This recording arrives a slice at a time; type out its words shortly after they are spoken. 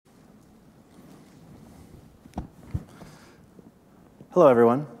Hello,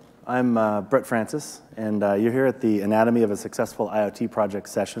 everyone. I'm Brett Francis, and you're here at the Anatomy of a Successful IoT Project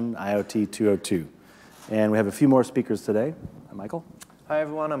session, IoT 202. And we have a few more speakers today. Hi, Michael. Hi,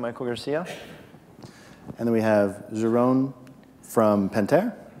 everyone. I'm Michael Garcia. And then we have Jeroen from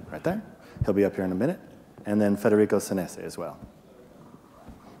Pentair, right there. He'll be up here in a minute. And then Federico Senese as well.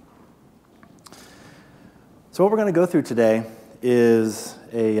 So what we're going to go through today is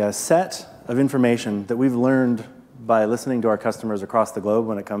a set of information that we've learned by listening to our customers across the globe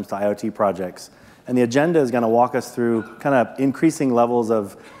when it comes to IoT projects. And the agenda is going to walk us through kind of increasing levels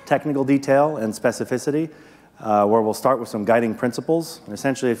of technical detail and specificity, where we'll start with some guiding principles. And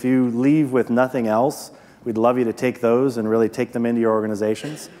essentially, if you leave with nothing else, we'd love you to take those and really take them into your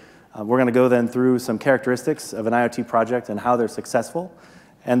organizations. We're going to go then through some characteristics of an IoT project and how they're successful,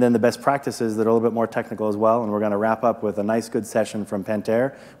 and then the best practices that are a little bit more technical as well. And we're going to wrap up with a nice, good session from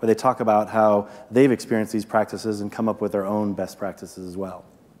Pentair, where they talk about how they've experienced these practices and come up with their own best practices as well.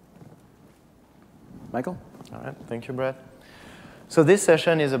 Michael? All right. Thank you, Brett. So this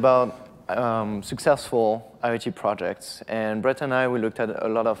session is about successful IoT projects. And Brett and I, we looked at a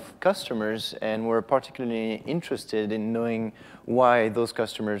lot of customers, and we're particularly interested in knowing why those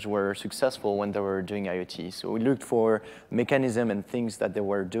customers were successful when they were doing IoT. So we looked for mechanism and things that they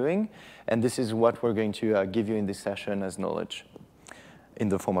were doing, and this is what we're going to give you in this session as knowledge in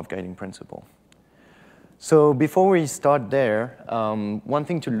the form of guiding principle. So before we start there, one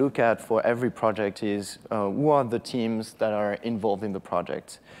thing to look at for every project is who are the teams that are involved in the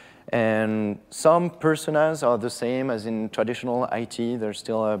project. And some personas are the same as in traditional IT. There's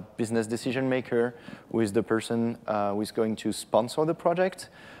still a business decision maker who is the person who is going to sponsor the project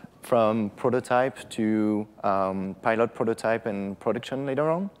from prototype to pilot prototype and production later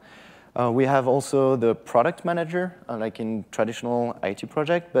on. We have also the product manager, like in traditional IT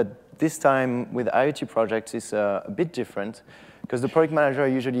project, but this time with IoT projects it's a bit different because the product manager are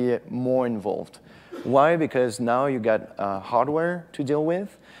usually more involved. Why? Because now you got hardware to deal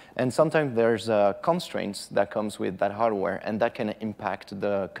with, and sometimes there's constraints that comes with that hardware, and that can impact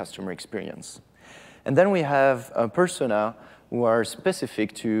the customer experience. And then we have a persona who are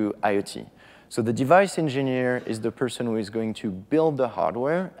specific to IoT. So the device engineer is the person who is going to build the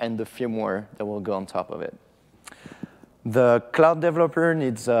hardware and the firmware that will go on top of it. The cloud developer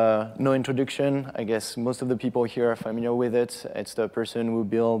needs no introduction. I guess most of the people here are familiar with it. It's the person who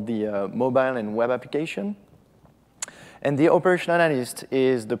built the mobile and web application. And the operation analyst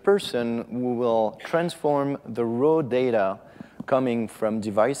is the person who will transform the raw data coming from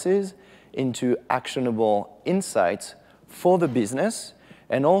devices into actionable insights for the business,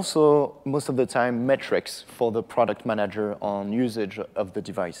 and also, most of the time, metrics for the product manager on usage of the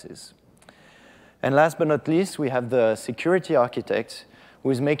devices. And last but not least, we have the security architect,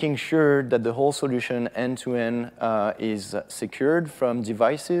 who is making sure that the whole solution end-to-end is secured from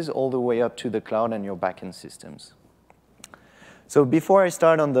devices all the way up to the cloud and your backend systems. So before I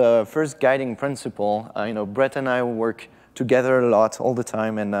start on the first guiding principle, Brett and I work together a lot all the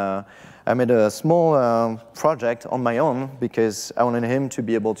time, and I made a small project on my own because I wanted him to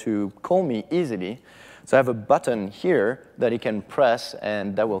be able to call me easily. So I have a button here that he can press,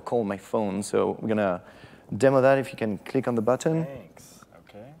 and that will call my phone. So we're going to demo that if you can click on the button. Thanks.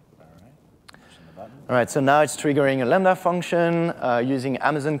 OK. All right. Pushing the button. All right. So now it's triggering a Lambda function. Using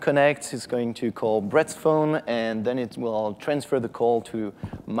Amazon Connect, it's going to call Brett's phone, and then it will transfer the call to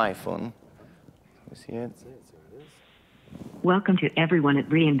my phone. You see it? Welcome to everyone at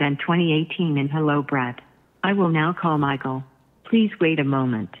reInvent 2018 and hello, Brett. I will now call Michael. Please wait a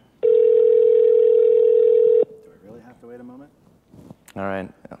moment. Do I really have to wait a moment? All right.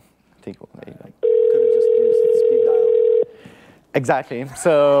 I think there you go. I could have just used the speed dial. Exactly.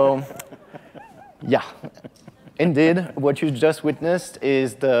 So, yeah. Indeed, what you just witnessed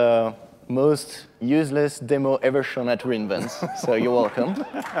is the most useless demo ever shown at reInvent. So you're welcome.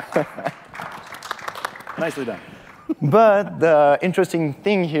 Nicely done. But the interesting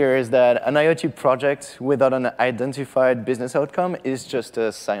thing here is that an IoT project without an identified business outcome is just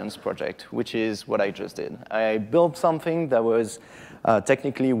a science project, which is what I just did. I built something that was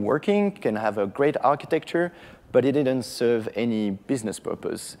technically working, can have a great architecture, but it didn't serve any business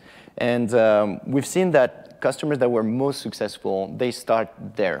purpose. And we've seen that customers that were most successful, they start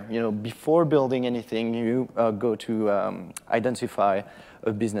there. Before building anything, you go to identify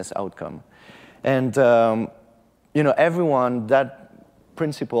a business outcome. And everyone, that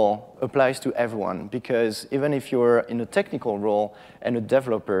principle applies to everyone, because even if you're in a technical role and a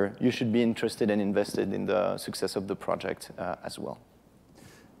developer, you should be interested and invested in the success of the project as well.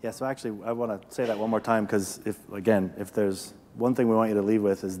 Yeah, so actually, I want to say that one more time, because if there's one thing we want you to leave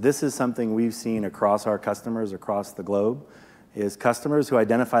with is this is something we've seen across our customers across the globe, is customers who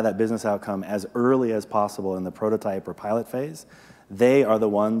identify that business outcome as early as possible in the prototype or pilot phase, they are the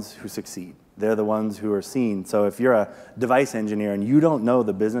ones who succeed. They're the ones who are seen. So if you're a device engineer and you don't know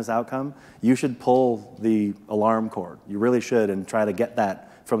the business outcome, you should pull the alarm cord. You really should, and try to get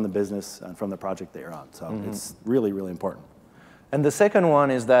that from the business and from the project that you're on. So it's really, really important. And the second one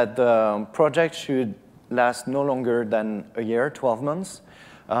is that the project should last no longer than a year, 12 months.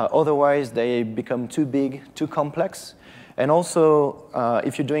 Otherwise, they become too big, too complex. And also,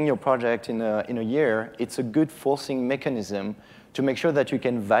 if you're doing your project in a year, it's a good forcing mechanism to make sure that you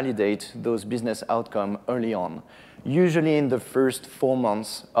can validate those business outcomes early on, usually in the first 4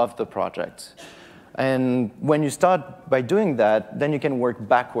 months of the project. And when you start by doing that, then you can work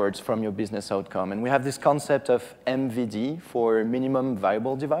backwards from your business outcome. And we have this concept of MVD, for minimum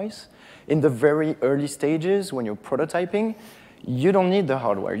viable device. In the very early stages, when you're prototyping, you don't need the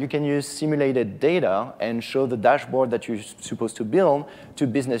hardware. You can use simulated data and show the dashboard that you're supposed to build to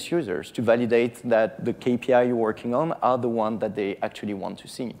business users to validate that the KPI you're working on are the ones that they actually want to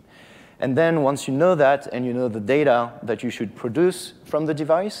see. And then once you know that and you know the data that you should produce from the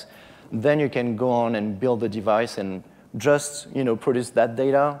device, then you can go on and build the device and just produce that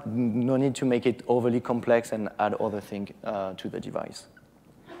data. No need to make it overly complex and add other things to the device.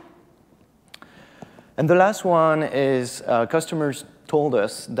 And the last one is customers told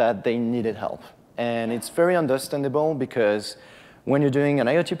us that they needed help. And it's very understandable because when you're doing an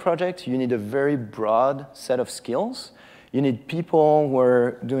IoT project, you need a very broad set of skills. You need people who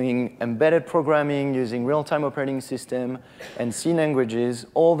are doing embedded programming using real-time operating system and C languages,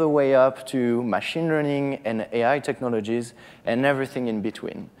 all the way up to machine learning and AI technologies and everything in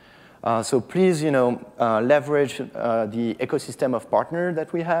between. So please leverage the ecosystem of partners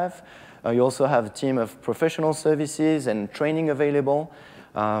that we have. You also have a team of professional services and training available.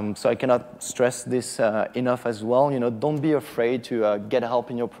 So I cannot stress this enough as well. Don't be afraid to get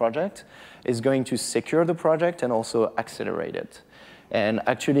help in your project. It's going to secure the project and also accelerate it. And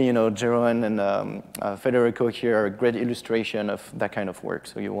actually, Jeroen and Federico here are a great illustration of that kind of work.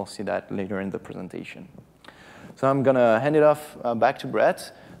 So you will see that later in the presentation. So I'm going to hand it off back to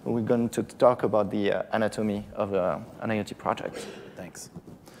Brett. We're going to talk about the anatomy of an IoT project. Thanks.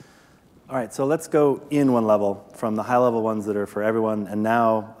 All right, so let's go in one level from the high-level ones that are for everyone, and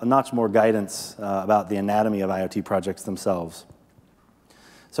now a notch more guidance about the anatomy of IoT projects themselves.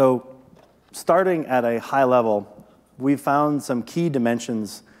 So starting at a high level, we've found some key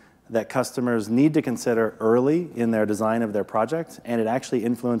dimensions that customers need to consider early in their design of their project, and it actually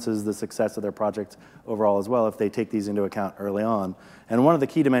influences the success of their project overall as well if they take these into account early on. And one of the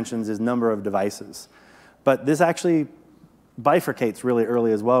key dimensions is number of devices. But this actually bifurcates really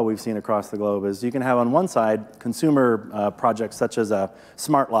early as well, we've seen across the globe, is you can have on one side consumer projects such as a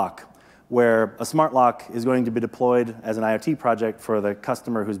smart lock, where a smart lock is going to be deployed as an IoT project for the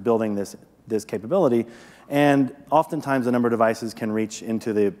customer who's building this capability. And oftentimes the number of devices can reach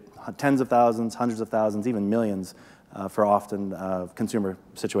into the tens of thousands, hundreds of thousands, even millions for often consumer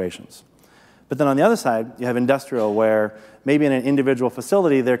situations. But then on the other side, you have industrial, where maybe in an individual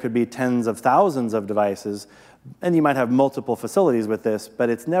facility there could be tens of thousands of devices, and you might have multiple facilities with this, but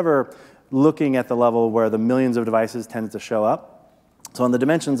it's never looking at the level where the millions of devices tends to show up. So on the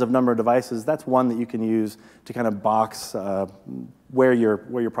dimensions of number of devices, that's one that you can use to kind of box where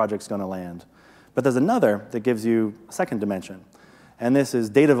your project's going to land. But there's another that gives you a second dimension, and this is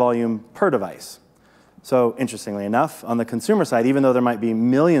data volume per device. So interestingly enough, on the consumer side, even though there might be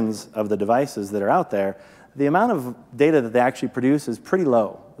millions of the devices that are out there, the amount of data that they actually produce is pretty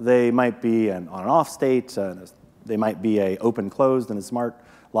low. They might be on an off state, they might be a open closed and a smart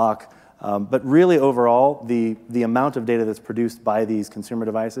lock, but really overall, the amount of data that's produced by these consumer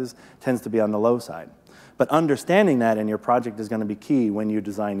devices tends to be on the low side. But understanding that in your project is going to be key when you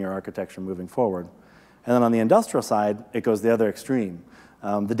design your architecture moving forward. And then on the industrial side, it goes the other extreme.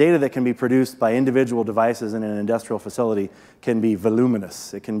 The data that can be produced by individual devices in an industrial facility can be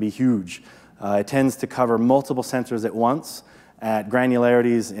voluminous. It can be huge. It tends to cover multiple sensors at once at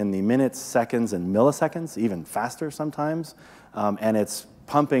granularities in the minutes, seconds, and milliseconds, even faster sometimes. And it's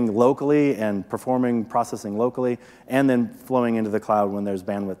pumping locally and performing processing locally, and then flowing into the cloud when there's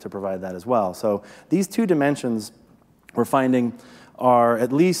bandwidth to provide that as well. So these two dimensions we're finding are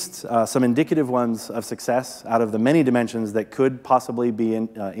at least some indicative ones of success out of the many dimensions that could possibly be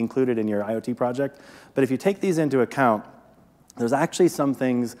included in your IoT project. But if you take these into account, there's actually some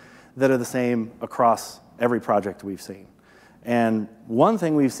things that are the same across every project we've seen. And one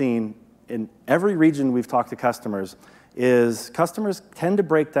thing we've seen in every region we've talked to customers is customers tend to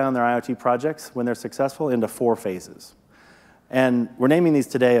break down their IoT projects when they're successful into 4 phases. And we're naming these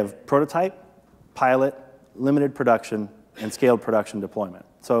today of prototype, pilot, limited production, and scaled production deployment.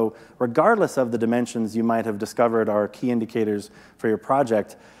 So regardless of the dimensions you might have discovered are key indicators for your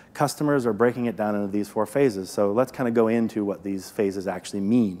project, customers are breaking it down into these 4 phases. So let's kind of go into what these phases actually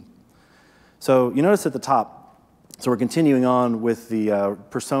mean. So you notice at the top, so we're continuing on with the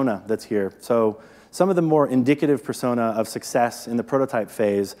persona that's here. So some of the more indicative persona of success in the prototype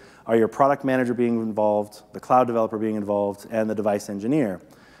phase are your product manager being involved, the cloud developer being involved, and the device engineer.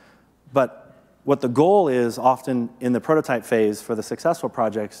 But what the goal is often in the prototype phase for the successful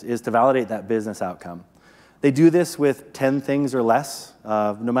projects is to validate that business outcome. They do this with 10 things or less,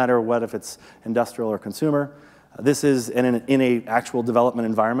 no matter what, if it's industrial or consumer. This is in an actual development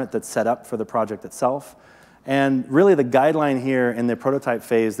environment that's set up for the project itself. And really the guideline here in the prototype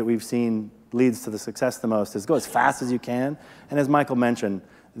phase that we've seen leads to the success the most is go as fast as you can. And as Michael mentioned,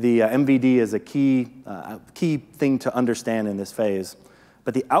 the MVD is a key thing to understand in this phase.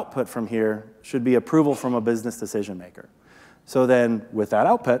 But the output from here should be approval from a business decision maker. So then with that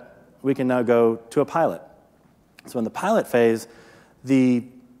output, we can now go to a pilot. So in the pilot phase, the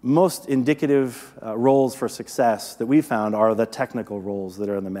most indicative roles for success that we found are the technical roles that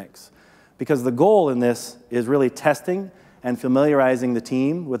are in the mix. Because the goal in this is really testing and familiarizing the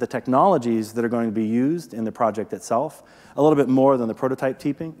team with the technologies that are going to be used in the project itself, a little bit more than the prototype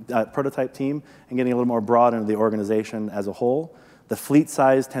team, and getting a little more broad into the organization as a whole. The fleet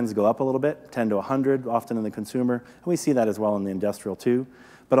size tends to go up a little bit, 10 to 100, often in the consumer, and we see that as well in the industrial too.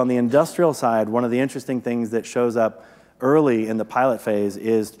 But on the industrial side, one of the interesting things that shows up early in the pilot phase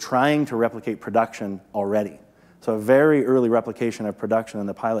is trying to replicate production already. So a very early replication of production in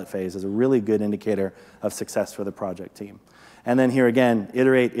the pilot phase is a really good indicator of success for the project team. And then here again,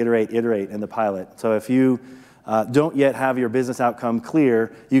 iterate, iterate, iterate in the pilot. So if you don't yet have your business outcome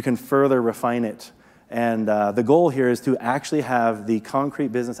clear, you can further refine it. And the goal here is to actually have the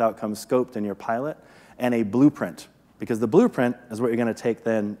concrete business outcome scoped in your pilot and a blueprint, because the blueprint is what you're going to take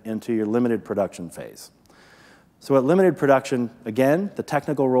then into your limited production phase. So at limited production, again, the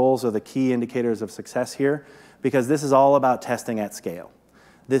technical roles are the key indicators of success here, because this is all about testing at scale.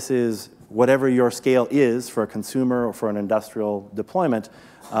 This is whatever your scale is for a consumer or for an industrial deployment,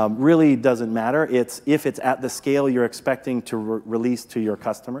 really doesn't matter. It's if it's at the scale you're expecting to release to your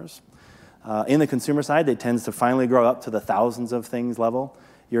customers. In the consumer side, it tends to finally grow up to the thousands of things level.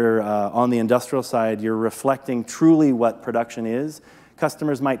 You're on the industrial side, you're reflecting truly what production is.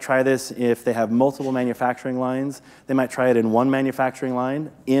 Customers might try this if they have multiple manufacturing lines. They might try it in one manufacturing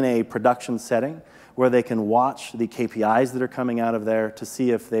line in a production setting where they can watch the KPIs that are coming out of there to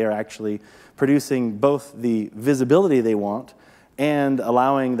see if they are actually producing both the visibility they want and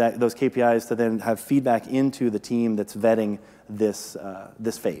allowing those KPIs to then have feedback into the team that's vetting this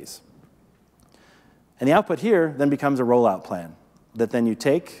phase. And the output here then becomes a rollout plan that then you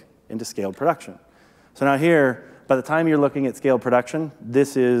take into scaled production. So now here, by the time you're looking at scaled production,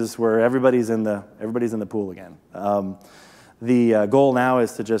 this is where everybody's in the pool again. The goal now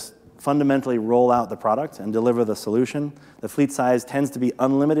is to just fundamentally roll out the product and deliver the solution. The fleet size tends to be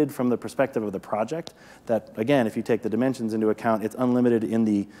unlimited from the perspective of the project. That, again, if you take the dimensions into account, it's unlimited in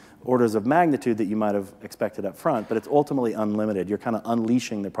the orders of magnitude that you might have expected up front, but it's ultimately unlimited. You're kind of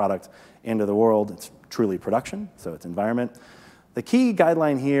unleashing the product into the world. It's truly production, so it's environment. The key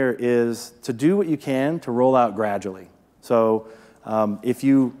guideline here is to do what you can to roll out gradually. So if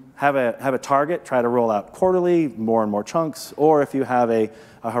you have a target, try to roll out quarterly, more and more chunks, or if you have a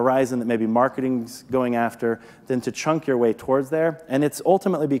horizon that maybe marketing's going after, then to chunk your way towards there. And it's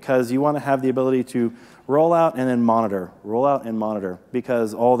ultimately because you want to have the ability to roll out and then monitor, roll out and monitor,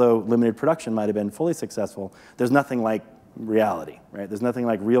 because although limited production might have been fully successful, there's nothing like reality, right? There's nothing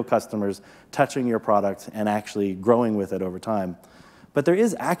like real customers touching your product and actually growing with it over time. But there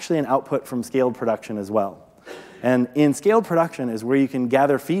is actually an output from scaled production as well. And in scaled production is where you can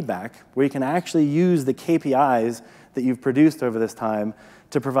gather feedback, where you can actually use the KPIs that you've produced over this time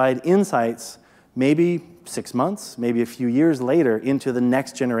to provide insights, maybe 6 months, maybe a few years later, into the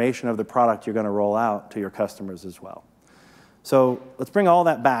next generation of the product you're going to roll out to your customers as well. So let's bring all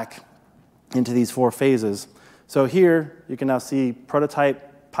that back into these 4 phases. So here, you can now see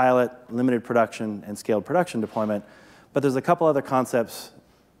prototype, pilot, limited production, and scaled production deployment. But there's a couple other concepts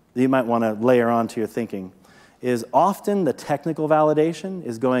that you might want to layer onto your thinking. Is often the technical validation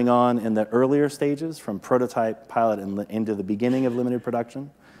is going on in the earlier stages, from prototype, pilot, and into the beginning of limited production.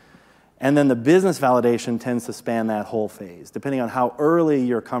 And then the business validation tends to span that whole phase. Depending on how early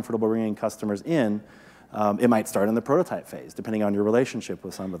you're comfortable bringing customers in, it might start in the prototype phase, depending on your relationship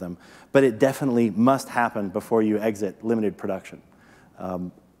with some of them. But it definitely must happen before you exit limited production.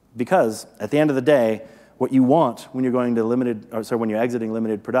 Because at the end of the day, what you want when you're going to when you're exiting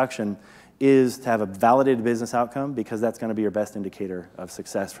limited production is to have a validated business outcome, because that's going to be your best indicator of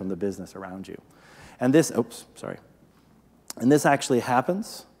success from the business around you. And this, and this actually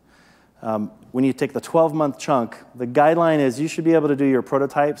happens when you take the 12-month chunk. The guideline is you should be able to do your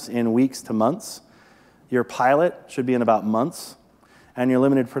prototypes in weeks to months. Your pilot should be in about months, and your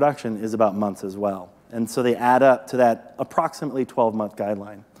limited production is about months as well. And so they add up to that approximately 12-month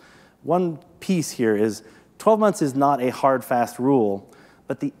guideline. One piece here is 12 months is not a hard, fast rule,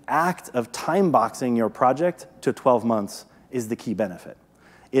 but the act of time boxing your project to 12 months is the key benefit.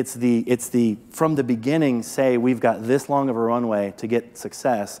 It's the from the beginning, say we've got this long of a runway to get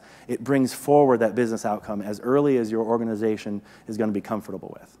success. It brings forward that business outcome as early as your organization is going to be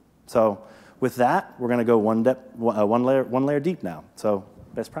comfortable with. So with that, we're going to go one layer deep now. So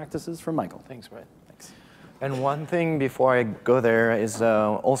best practices from Michael. Thanks, Brett. Thanks. And one thing before I go there is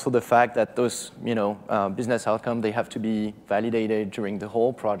also the fact that those business outcomes, they have to be validated during the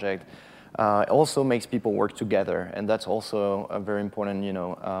whole project. It also makes people work together, and that's also a very important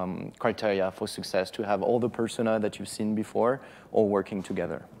criteria for success, to have all the persona that you've seen before all working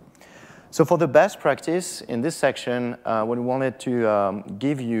together. So for the best practice, in this section, what we wanted to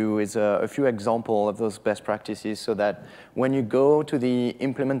give you is a few examples of those best practices, so that when you go to the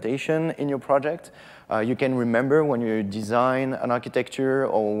implementation in your project, you can remember when you design an architecture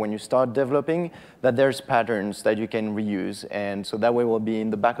or when you start developing that there's patterns that you can reuse. And so that way will be in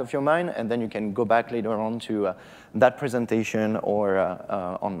the back of your mind, and then you can go back later on to that presentation or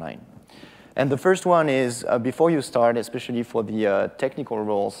online. And the first one is, before you start, especially for the technical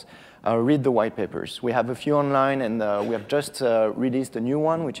roles, read the white papers. We have a few online, and we have just released a new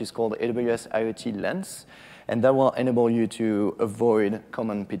one, which is called AWS IoT Lens, and that will enable you to avoid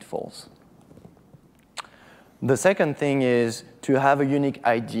common pitfalls. The second thing is to have a unique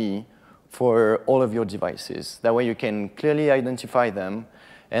ID for all of your devices. That way you can clearly identify them.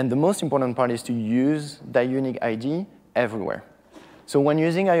 And the most important part is to use that unique ID everywhere. So when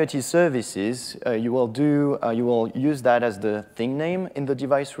using IoT services, you will use that as the thing name in the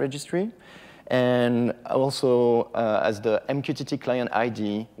device registry, and also as the MQTT client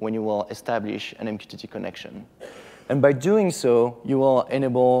ID when you will establish an MQTT connection. And by doing so, you will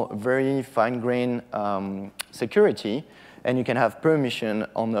enable very fine-grained security, and you can have permission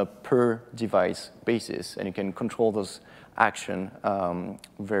on a per-device basis, and you can control those actions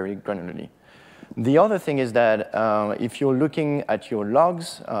very granularly. The other thing is that if you're looking at your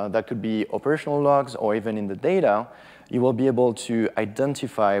logs, that could be operational logs or even in the data, you will be able to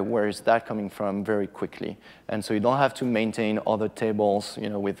identify where is that coming from very quickly. And so you don't have to maintain other tables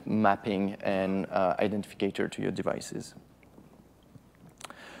with mapping and identificator to your devices.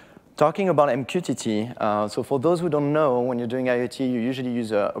 Talking about MQTT, so for those who don't know, when you're doing IoT, you usually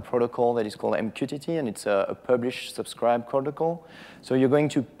use a protocol that is called MQTT, and it's a publish-subscribe protocol. So you're going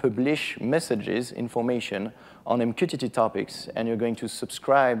to publish messages, information, on MQTT topics, and you're going to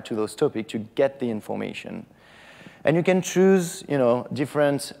subscribe to those topics to get the information. And you can choose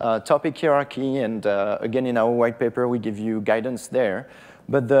different topic hierarchy, and again, in our white paper, we give you guidance there.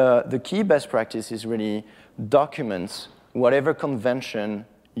 But the key best practice is really document whatever convention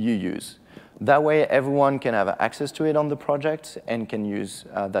you use. That way, everyone can have access to it on the project and can use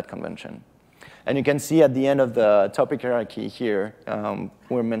that convention. And you can see at the end of the topic hierarchy here,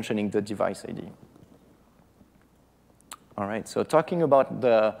 we're mentioning the device ID. All right, so talking about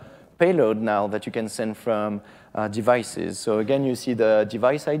the payload now that you can send from devices. So again, you see the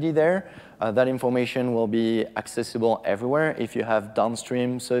device ID there. That information will be accessible everywhere. If you have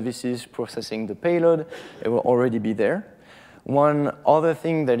downstream services processing the payload, it will already be there. One other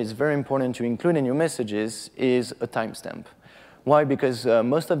thing that is very important to include in your messages is a timestamp. Why? Because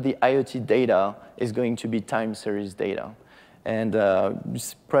most of the IoT data is going to be time series data. And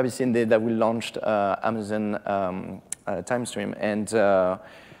you've probably seen that we launched Amazon TimeStream. And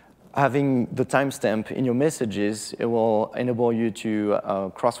having the timestamp in your messages, it will enable you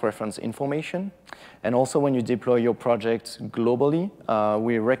to cross-reference information. And also, when you deploy your project globally,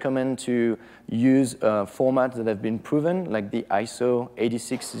 we recommend to use formats that have been proven, like the ISO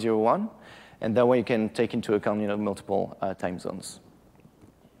 8601. And that way, you can take into account multiple time zones.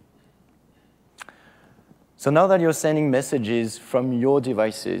 So now that you're sending messages from your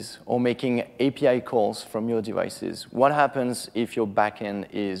devices or making API calls from your devices, what happens if your backend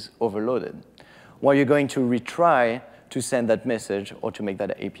is overloaded? Well, you're going to retry to send that message or to make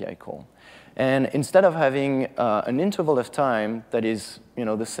that API call. And instead of having an interval of time that is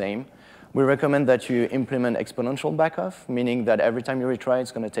the same, we recommend that you implement exponential backoff, meaning that every time you retry,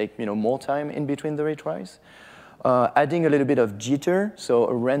 it's going to take more time in between the retries. Adding a little bit of jitter, so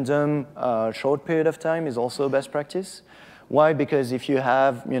a random short period of time is also a best practice. Why? Because if you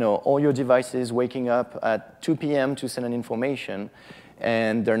have all your devices waking up at 2 p.m. to send an information,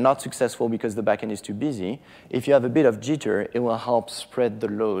 and they're not successful because the backend is too busy, if you have a bit of jitter, it will help spread the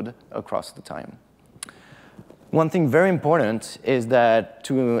load across the time. One thing very important is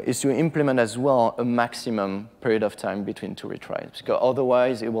to implement as well a maximum period of time between two retries, because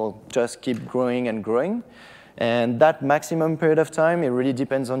otherwise it will just keep growing and growing. And that maximum period of time, it really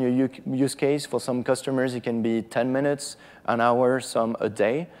depends on your use case. For some customers, it can be 10 minutes, an hour, some a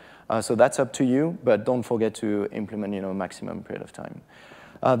day. So that's up to you, but don't forget to implement a maximum period of time.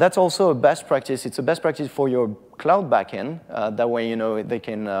 That's also a best practice. It's a best practice for your cloud backend. That way, they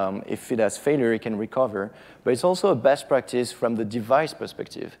can, if it has failure, it can recover. But it's also a best practice from the device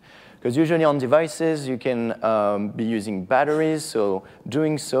perspective. Because usually on devices, you can be using batteries. So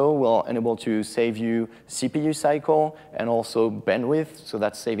doing so will enable to save you CPU cycle and also bandwidth. So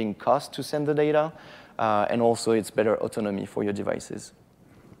that's saving cost to send the data. And also, it's better autonomy for your devices.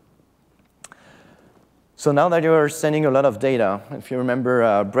 So now that you're sending a lot of data, if you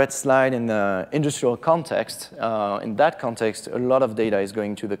remember Brett's slide in the industrial context, in that context, a lot of data is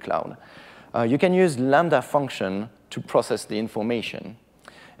going to the cloud. You can use Lambda function to process the information.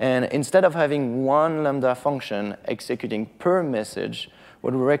 And instead of having one Lambda function executing per message,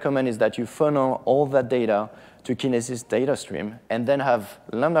 what we recommend is that you funnel all that data to Kinesis data stream and then have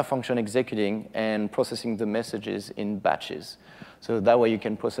Lambda function executing and processing the messages in batches. So that way you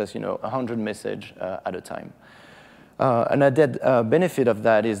can process 100 messages at a time. An added benefit of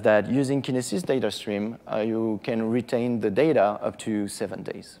that is that using Kinesis data stream, you can retain the data up to 7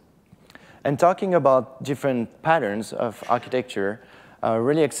 days. And talking about different patterns of architecture,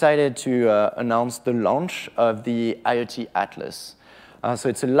 really excited to announce the launch of the IoT Atlas. So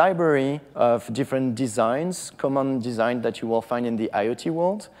it's a library of different designs, common design that you will find in the IoT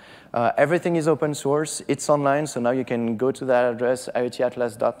world. Everything is open source. It's online, so now you can go to that address,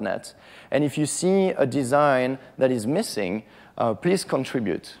 iotatlas.net. And if you see a design that is missing, please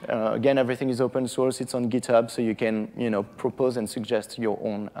contribute. Again, everything is open source. It's on GitHub, so you can propose and suggest your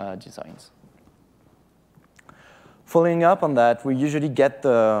own designs. Following up on that, we usually get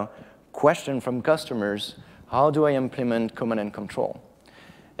the question from customers, how do I implement command and control?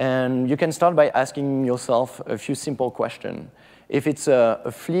 And you can start by asking yourself a few simple questions. If it's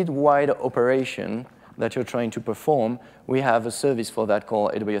a fleet-wide operation that you're trying to perform, we have a service for that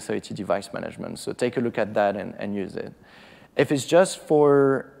called AWS IoT Device Management. So take a look at that and use it. If it's just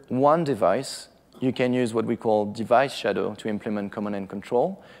for one device, you can use what we call Device Shadow to implement command and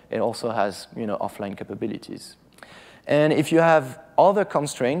control. It also has offline capabilities. And if you have other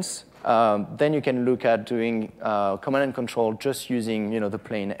constraints, then you can look at doing command and control just using the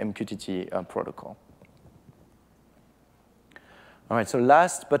plain MQTT protocol. All right, so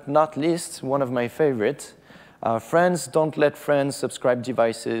last but not least, one of my favorites, friends don't let friends subscribe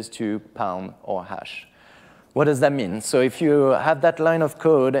devices to pound or hash. What does that mean? So if you have that line of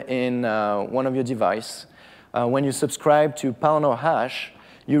code in one of your devices, when you subscribe to pound or hash,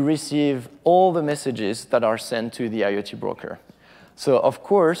 you receive all the messages that are sent to the IoT broker. So of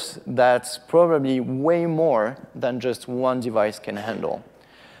course, that's probably way more than just one device can handle.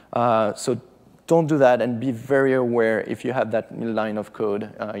 So don't do that, and be very aware if you have that line of code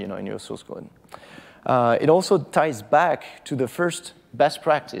in your source code. It also ties back to the first best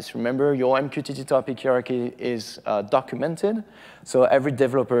practice. Remember, your MQTT topic hierarchy is documented, so every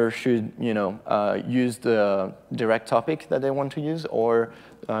developer should use the direct topic that they want to use, or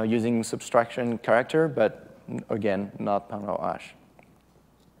using subtraction character, but again, not pound or hash.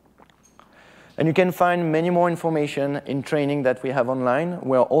 And you can find many more information in training that we have online.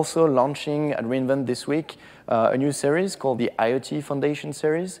 We're also launching at re:Invent this week a new series called the IoT Foundation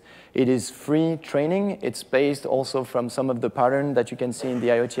series. It is free training. It's based also from some of the patterns that you can see in the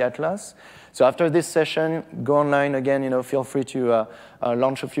IoT Atlas. So after this session, go online again. Feel free to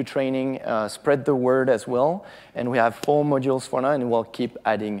launch a few training, spread the word as well. And we have 4 modules for now, and we'll keep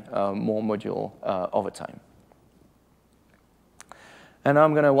adding more modules over time. And now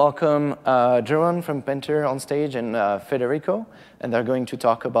I'm going to welcome Jeroen from Painter on stage and Federico, and they're going to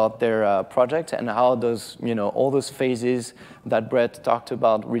talk about their project and how those, all those phases that Brett talked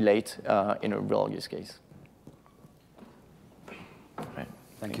about relate in a real use case. Right.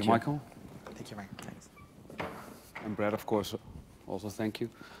 Thank you, Michael. Thank you, Mike. Thanks. And Brett, of course, also thank you.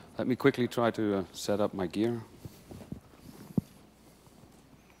 Let me quickly try to set up my gear.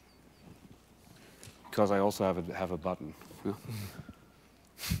 Because I also have a button. Yeah?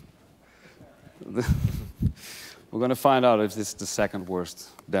 We're going to find out if this is the second worst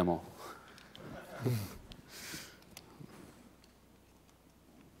demo.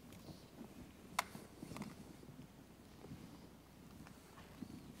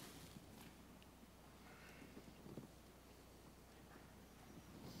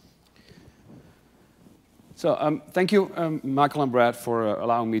 So thank you, Michael and Brad, for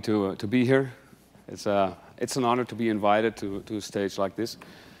allowing me to be here. It's an honor to be invited to a stage like this.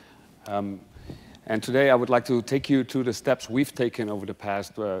 And today I would like to take you to the steps we've taken over the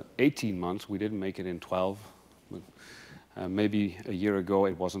past 18 months. We didn't make it in 12. Maybe a year ago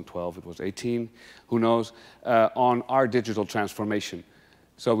it wasn't 12, it was 18. Who knows? On our digital transformation.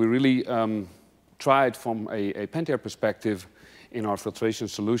 So we really tried from a Pentair perspective in our filtration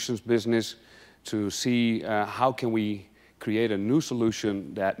solutions business to see how can we create a new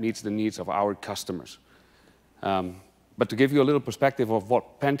solution that meets the needs of our customers. But to give you a little perspective of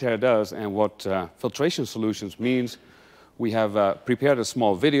what Pentair does and what filtration solutions means, we have prepared a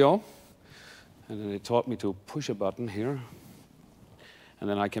small video, and then they taught me to push a button here, and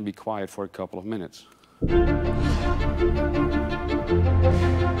then I can be quiet for a couple of minutes.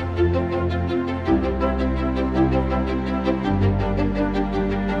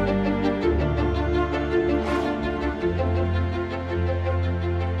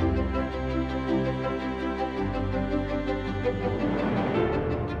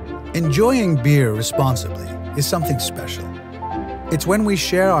 Enjoying beer responsibly is something special. It's when we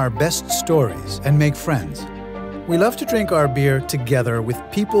share our best stories and make friends. We love to drink our beer together with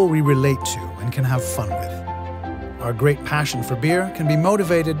people we relate to and can have fun with. Our great passion for beer can be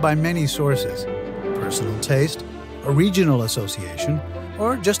motivated by many sources: personal taste, a regional association,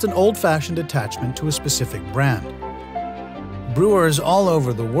 or just an old-fashioned attachment to a specific brand. Brewers all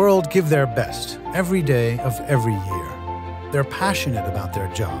over the world give their best every day of every year. They're passionate about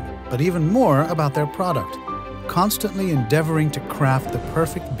their job, but even more about their product, constantly endeavoring to craft the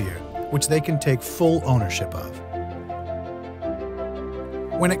perfect beer, which they can take full ownership of.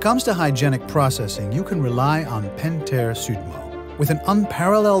 When it comes to hygienic processing, you can rely on Pentair Sudmo. With an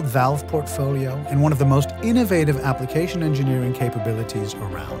unparalleled valve portfolio and one of the most innovative application engineering capabilities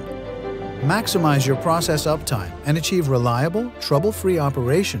around. Maximize your process uptime and achieve reliable, trouble-free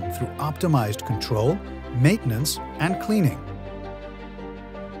operation through optimized control, maintenance, and cleaning.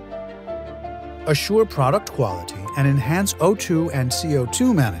 Assure product quality and enhance O2 and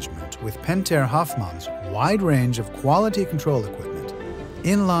CO2 management with Pentair Hoffmann's wide range of quality control equipment,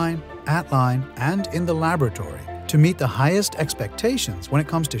 in-line, at-line, and in the laboratory to meet the highest expectations when it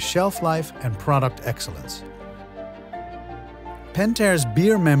comes to shelf life and product excellence. Pentair's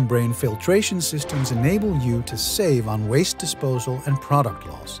beer membrane filtration systems enable you to save on waste disposal and product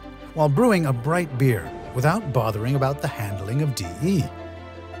loss, while brewing a bright beer without bothering about the handling of DE.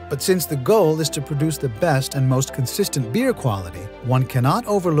 But since the goal is to produce the best and most consistent beer quality, one cannot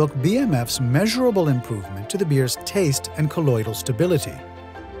overlook BMF's measurable improvement to the beer's taste and colloidal stability.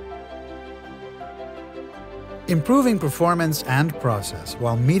 Improving performance and process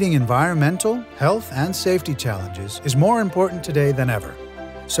while meeting environmental, health, and safety challenges is more important today than ever.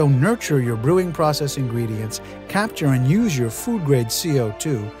 So nurture your brewing process ingredients, capture and use your food-grade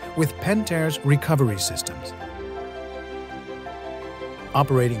CO2 with Pentair's recovery systems.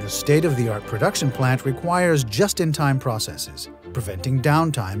 Operating a state-of-the-art production plant requires just-in-time processes, preventing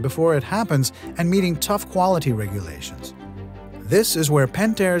downtime before it happens and meeting tough quality regulations. This is where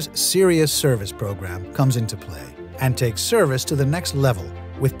Pentair's Serious Service program comes into play and takes service to the next level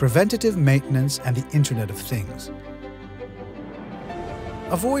with preventative maintenance and the Internet of Things.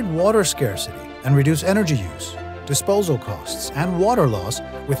 Avoid water scarcity and reduce energy use, disposal costs, and water loss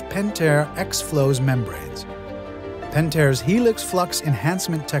with Pentair X-Flows membranes. Pentair's Helix Flux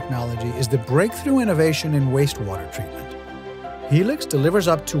Enhancement technology is the breakthrough innovation in wastewater treatment. Helix delivers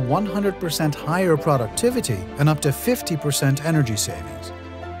up to 100% higher productivity and up to 50% energy savings.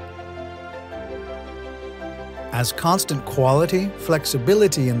 As constant quality,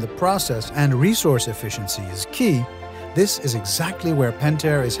 flexibility in the process, and resource efficiency is key, this is exactly where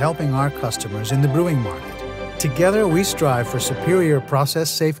Pentair is helping our customers in the brewing market. Together, we strive for superior process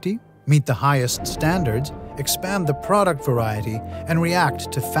safety, meet the highest standards, expand the product variety, and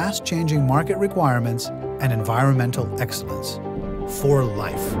react to fast-changing market requirements and environmental excellence. For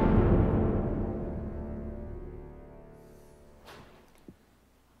life.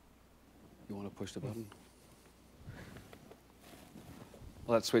 You want to push the button?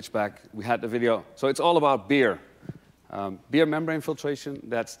 Well, let's switch back. We had the video. So it's all about beer. Beer membrane filtration,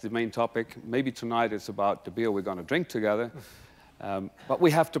 that's the main topic. Maybe tonight it's about the beer we're going to drink together. But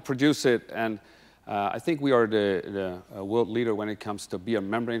we have to produce it, and I think we are the world leader when it comes to beer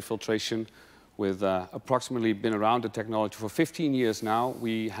membrane filtration. With approximately been around the technology for 15 years now,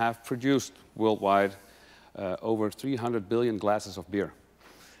 we have produced worldwide over 300 billion glasses of beer.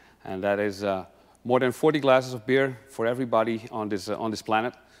 And that is more than 40 glasses of beer for everybody on this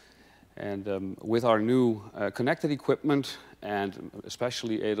planet. And with our new connected equipment, and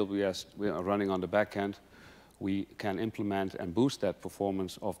especially AWS, we are running on the back end, we can implement and boost that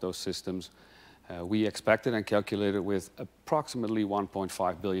performance of those systems. We expected and calculated with approximately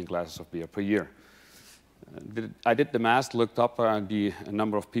 1.5 billion glasses of beer per year. I did the math, looked up the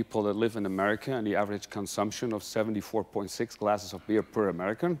number of people that live in America and the average consumption of 74.6 glasses of beer per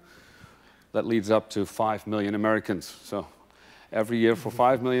American. That leads up to 5 million Americans. So every year for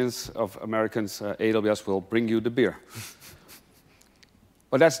 5 million of Americans, AWS will bring you the beer.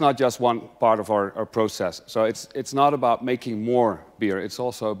 But that's not just one part of our process. So it's not about making more beer. It's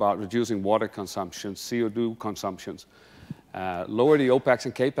also about reducing water consumption, CO2 consumptions, lower the OPEX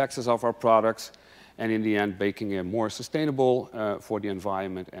and CAPEXs of our products, and in the end, making it more sustainable for the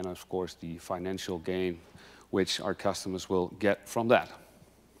environment and, of course, the financial gain which our customers will get from that.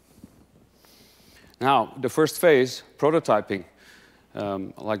 Now, the first phase, prototyping,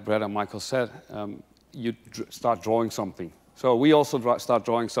 like Brett and Michael said, you start drawing something. So we also start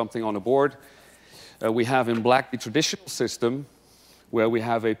drawing something on a board. We have in black the traditional system, where we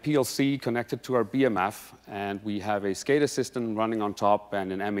have a PLC connected to our BMF, and we have a SCADA system running on top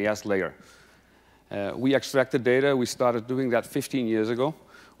and an MES layer. We extracted data. We started doing that 15 years ago.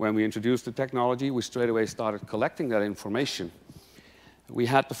 When we introduced the technology, we straight away started collecting that information. We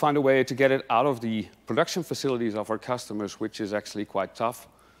had to find a way to get it out of the production facilities of our customers, which is actually quite tough,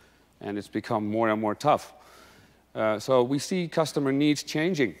 and it's become more and more tough. So we see customer needs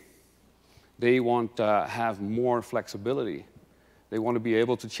changing. They want to have more flexibility. They want to be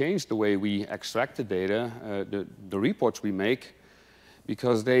able to change the way we extract the data, the reports we make,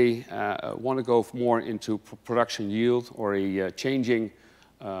 because they want to go more into production yield or a changing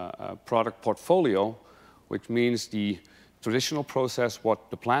product portfolio, which means the traditional process, what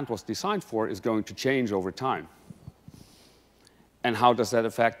the plant was designed for, is going to change over time. And how does that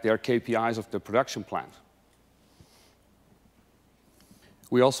affect their KPIs of the production plant?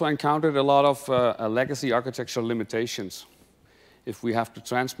 We also encountered a lot of legacy architectural limitations. If we have to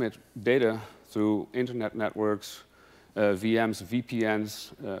transmit data through internet networks, VMs,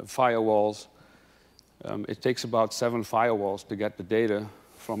 VPNs, firewalls, it takes about 7 firewalls to get the data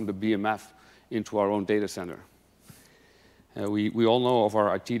from the BMF into our own data center. We all know of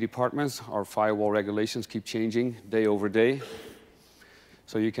our IT departments. Our firewall regulations keep changing day over day.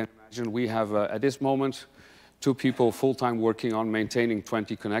 So you can imagine we have, at this moment, 2 people full-time working on maintaining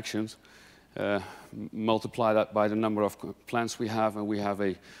 20 connections. Multiply that by the number of plants we have, and we have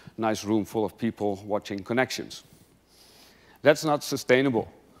a nice room full of people watching connections. That's not sustainable,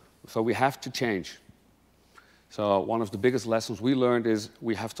 so we have to change. So one of the biggest lessons we learned is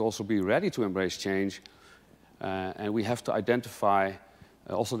we have to also be ready to embrace change, and we have to identify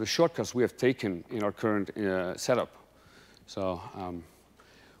also the shortcuts we have taken in our current setup. So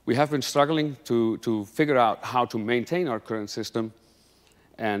we have been struggling to figure out how to maintain our current system,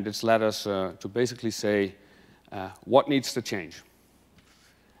 and it's led us to basically say what needs to change.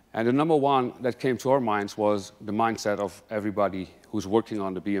 And the number one that came to our minds was the mindset of everybody who's working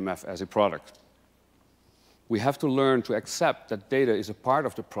on the BMF as a product. We have to learn to accept that data is a part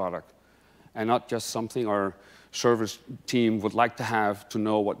of the product and not just something our service team would like to have to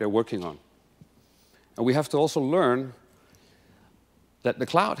know what they're working on. And we have to also learn that the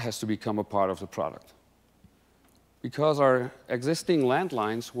cloud has to become a part of the product, because our existing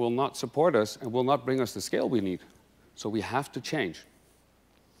landlines will not support us and will not bring us the scale we need. So we have to change.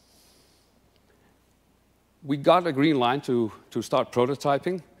 We got a green line to start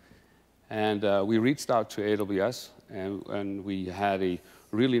prototyping, and we reached out to AWS, and we had a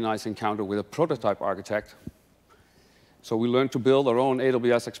really nice encounter with a prototype architect. So we learned to build our own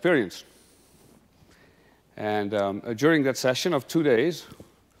AWS experience. And during that session of 2 days,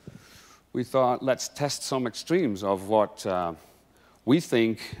 we thought, let's test some extremes of what we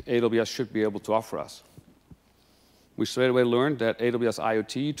think AWS should be able to offer us. We straight away learned that AWS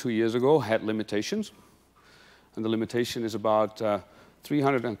IoT 2 years ago had limitations. And the limitation is about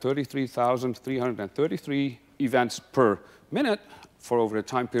 333,333 events per minute for over a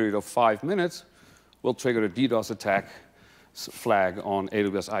time period of 5 minutes will trigger a DDoS attack flag on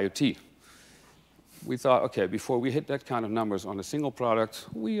AWS IoT. We thought, okay, before we hit that kind of numbers on a single product,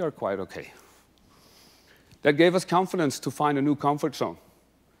 we are quite okay. That gave us confidence to find a new comfort zone.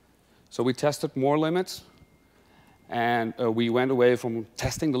 So we tested more limits, and we went away from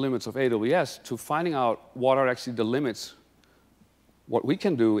testing the limits of AWS to finding out what are actually the limits, what we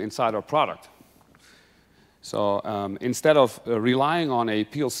can do inside our product. So instead of relying on a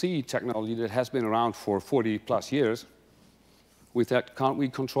PLC technology that has been around for 40+ years, we thought, can't we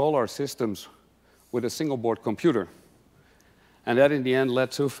control our systems with a single board computer? And that in the end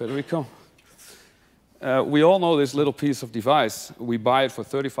led to, Federico, we all know this little piece of device. We buy it for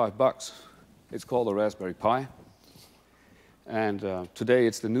 $35, It's called a Raspberry Pi. And today,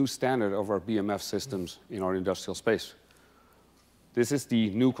 it's the new standard of our BMF systems in our industrial space. This is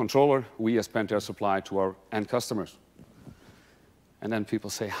the new controller we as Pentair supply to our end customers. And then people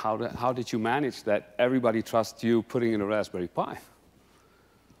say, how did you manage that everybody trusts you putting in a Raspberry Pi?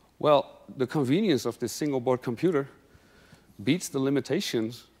 Well, the convenience of this single-board computer beats the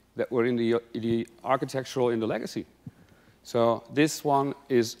limitations that were in the architectural in the legacy. So this one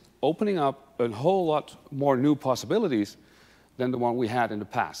is opening up a whole lot more new possibilities than the one we had in the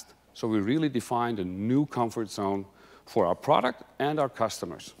past. So we really defined a new comfort zone for our product and our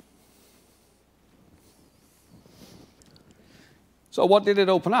customers. So what did it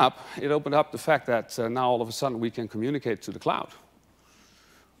open up? It opened up the fact that now all of a sudden we can communicate to the cloud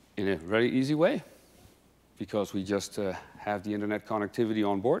in a very easy way, because we just have the internet connectivity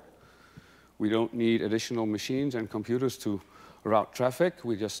on board. We don't need additional machines and computers to route traffic.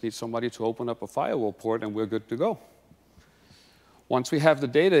 We just need somebody to open up a firewall port and we're good to go. Once we have the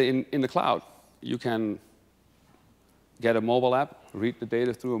data in the cloud, you can get a mobile app, read the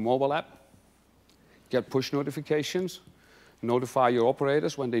data through a mobile app, get push notifications, notify your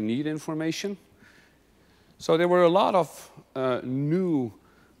operators when they need information. So there were a lot of new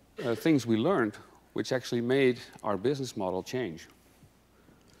things we learned which actually made our business model change.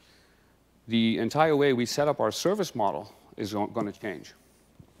 The entire way we set up our service model is going to change.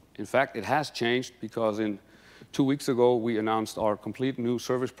 In fact, it has changed because 2 weeks ago we announced our complete new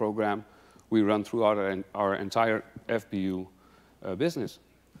service program we run throughout our entire FBU business.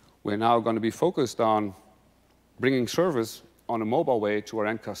 We're now going to be focused on bringing service on a mobile way to our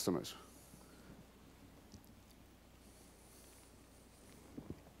end customers.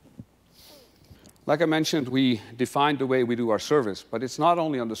 Like I mentioned, we defined the way we do our service, but it's not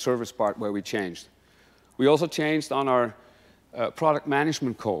only on the service part where we changed. We also changed on our product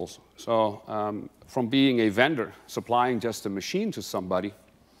management goals. So from being a vendor supplying just a machine to somebody,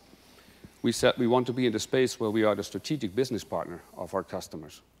 we said we want to be in the space where we are the strategic business partner of our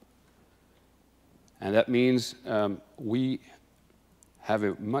customers. And that means we have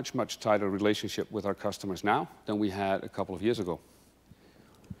a much, much tighter relationship with our customers now than we had a couple of years ago.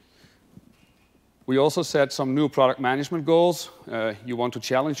 We also set some new product management goals. You want to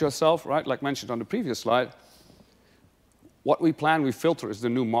challenge yourself, right? Like mentioned on the previous slide. What we plan, we filter is the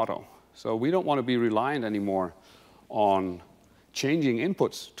new motto. So we don't want to be reliant anymore on changing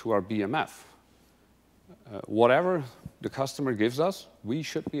inputs to our BMF. Whatever the customer gives us, we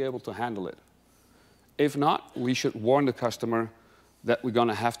should be able to handle it. If not, we should warn the customer that we're going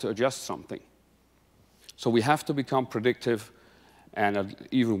to have to adjust something. So we have to become predictive, and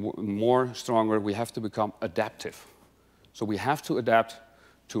even more stronger, we have to become adaptive. So we have to adapt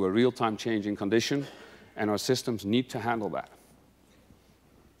to a real-time changing condition, and our systems need to handle that.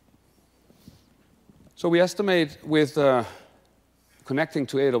 So we estimate with connecting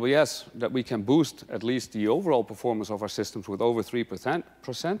to AWS that we can boost at least the overall performance of our systems with over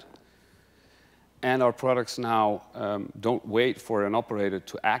 3%. And our products now don't wait for an operator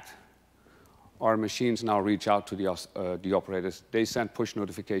to act. Our machines now reach out to the operators. They send push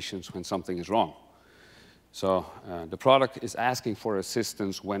notifications when something is wrong. So the product is asking for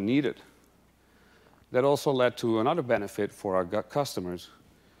assistance when needed. That also led to another benefit for our customers.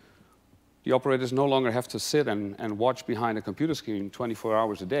 The operators no longer have to sit and watch behind a computer screen 24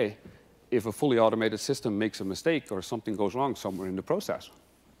 hours a day if a fully automated system makes a mistake or something goes wrong somewhere in the process.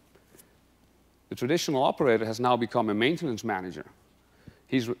 The traditional operator has now become a maintenance manager.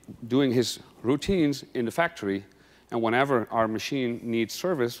 He's doing his routines in the factory, and whenever our machine needs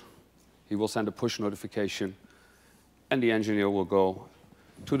service, he will send a push notification, and the engineer will go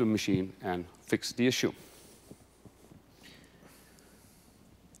to the machine and fix the issue.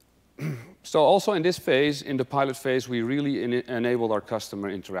 So also in this phase, in the pilot phase, we really enabled our customer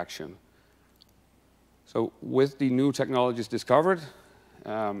interaction. So with the new technologies discovered,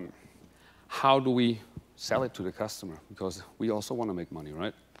 how do we sell it to the customer? Because we also want to make money,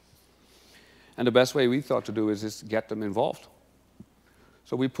 right? And the best way we thought to do is get them involved.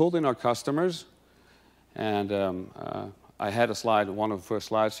 So we pulled in our customers, and I had a slide, one of the first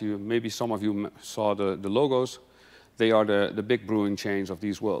slides. Maybe some of you saw the logos. They are the big brewing chains of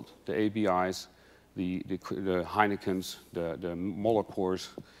this world, the ABIs, the Heinekens, the Mollekors.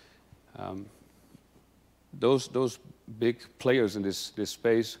 Those big players in this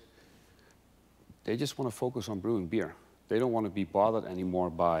space, they just want to focus on brewing beer. They don't want to be bothered anymore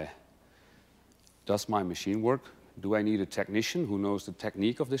by, does my machine work? Do I need a technician who knows the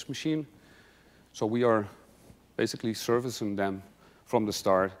technique of this machine? So we are basically servicing them from the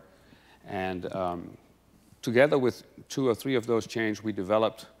start. And together with 2 or 3 of those chains, we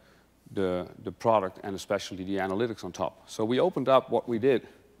developed the product and especially the analytics on top. So we opened up what we did.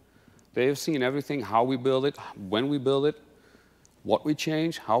 They have seen everything, how we build it, when we build it, what we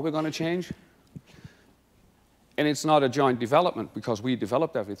change, how we're going to change. And it's not a joint development because we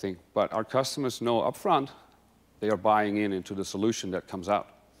developed everything, but our customers know upfront they are buying into the solution that comes out.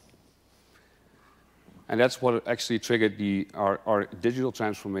 And that's what actually triggered our digital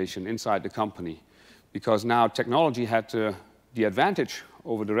transformation inside the company, because now technology had the advantage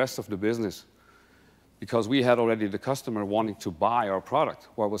over the rest of the business, because we had already the customer wanting to buy our product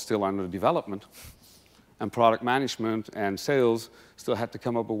while it was still under development, and product management and sales still had to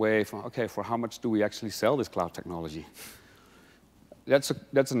come up a way for, okay, for how much do we actually sell this cloud technology? That's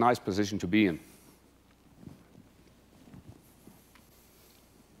a nice position to be in.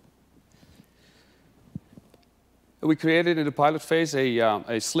 We created in the pilot phase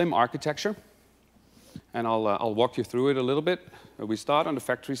a slim architecture, and I'll walk you through it a little bit. We start on the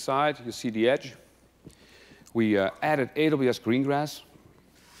factory side. You see the edge. We added AWS Greengrass.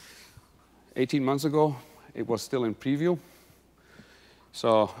 18 months ago, it was still in preview.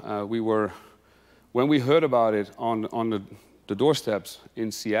 So when we heard about it on the doorsteps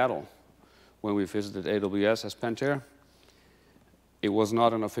in Seattle, when we visited AWS as Pentair, it was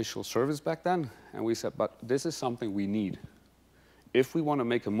not an official service back then, and we said, but this is something we need. If we want to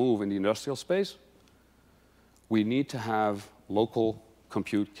make a move in the industrial space, we need to have local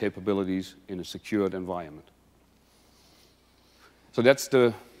compute capabilities in a secured environment. So that's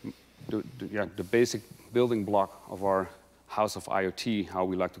the basic building block of our house of IoT, how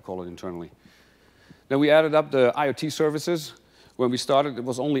we like to call it internally. Then we added up the IoT services. When we started, it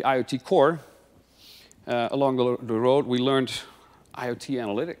was only IoT Core. Along the road, we learned IoT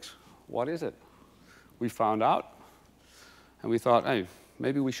analytics. What is it? We found out, and we thought, hey,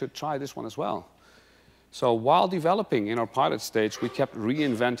 maybe we should try this one as well. So while developing in our pilot stage, we kept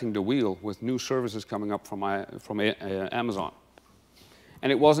reinventing the wheel with new services coming up from Amazon.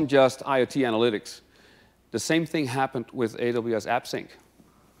 And it wasn't just IoT analytics. The same thing happened with AWS AppSync.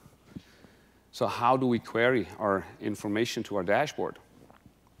 So how do we query our information to our dashboard?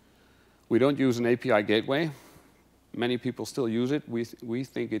 We don't use an API gateway. Many people still use it. We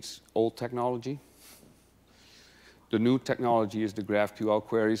think it's old technology. The new technology is the GraphQL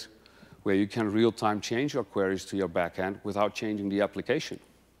queries, where you can real-time change your queries to your backend without changing the application.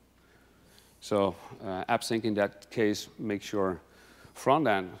 So AppSync in that case makes your front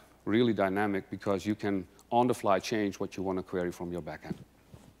end really dynamic because you can on the fly change what you want to query from your backend.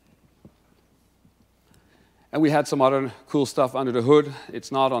 And we had some other cool stuff under the hood.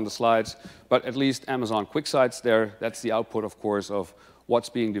 It's not on the slides, but at least Amazon QuickSights there, that's the output, of course, of what's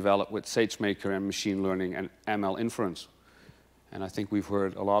being developed with SageMaker and machine learning and ML inference. And I think we've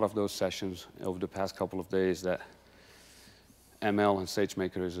heard a lot of those sessions over the past couple of days that ML and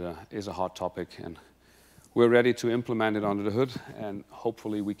SageMaker is a hot topic, and we're ready to implement it under the hood, and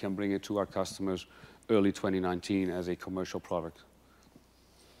hopefully we can bring it to our customers early 2019 as a commercial product.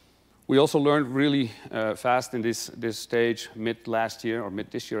 We also learned really fast in this stage, mid last year, or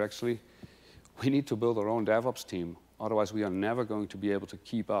mid this year actually, we need to build our own DevOps team. Otherwise, we are never going to be able to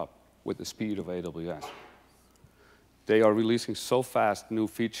keep up with the speed of AWS. They are releasing so fast new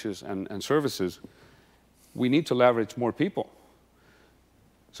features and services. We need to leverage more people.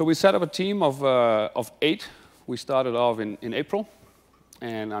 So we set up a team of 8. We started off in April,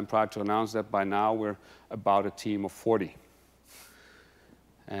 and I'm proud to announce that by now we're about a team of 40.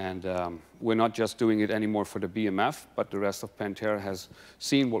 And we're not just doing it anymore for the BMF, but the rest of Pentair has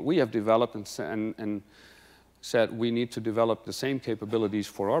seen what we have developed and said we need to develop the same capabilities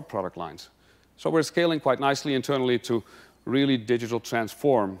for our product lines. So we're scaling quite nicely internally to really digital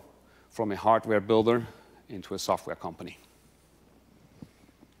transform from a hardware builder into a software company.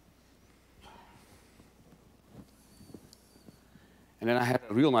 And then I had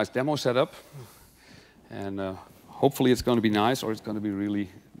a real nice demo set up, and hopefully it's going to be nice, or it's going to be really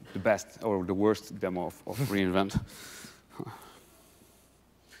the best or the worst demo of reInvent.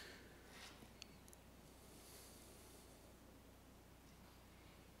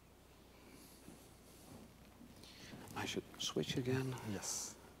 I should switch again.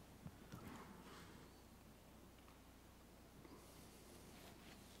 Yes.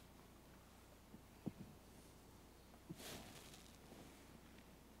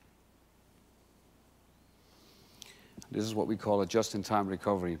 This is what we call a just-in-time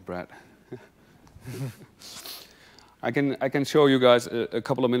recovery, Brad. I can show you guys a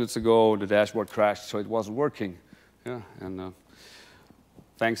couple of minutes ago the dashboard crashed, so it wasn't working. Yeah, and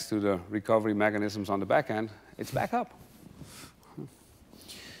thanks to the recovery mechanisms on the back end, it's back up.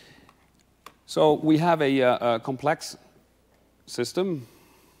 So we have a complex system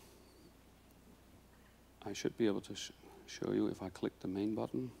I should be able to show you if I click the main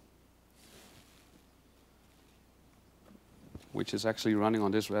button, which is actually running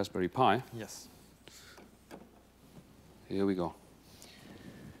on this Raspberry Pi. Yes. Here we go.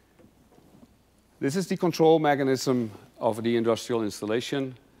 This is the control mechanism of the industrial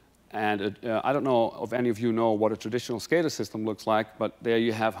installation. And I don't know if any of you know what a traditional SCADA system looks like, but there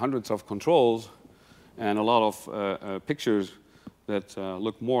you have hundreds of controls and a lot of pictures that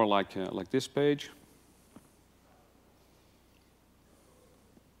look more like this page.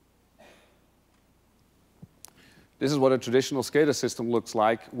 This is what a traditional SCADA system looks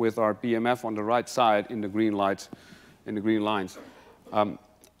like with our BMF on the right side in the green lights, in the green lines.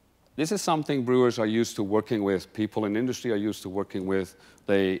 This is something brewers are used to working with, people in industry are used to working with.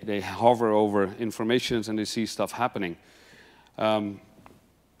 They hover over information and they see stuff happening. But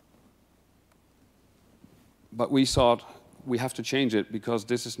we thought we have to change it because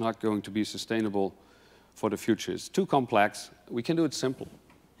this is not going to be sustainable for the future. It's too complex. We can do it simple.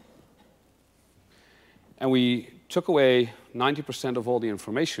 And we took away 90% of all the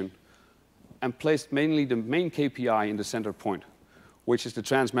information and placed mainly the main KPI in the center point, which is the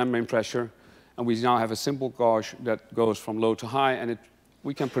transmembrane pressure. And we now have a simple gauge that goes from low to high, and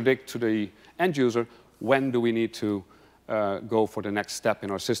we can predict to the end user when do we need to go for the next step in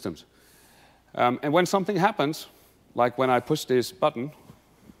our systems. And when something happens, like when I push this button,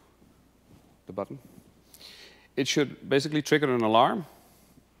 it should basically trigger an alarm.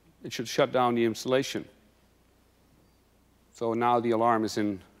 It should shut down the installation. So now the alarm is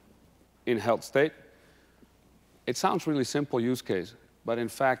in health state. It sounds really simple use case, but in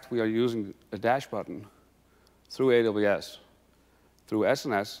fact we are using a dash button through AWS, through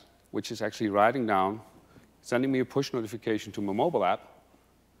SNS, which is actually writing down, sending me a push notification to my mobile app,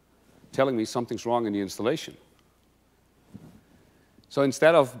 telling me something's wrong in the installation. So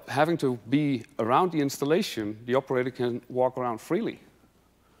instead of having to be around the installation, the operator can walk around freely.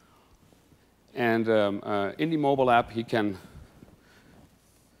 And in the mobile app, he can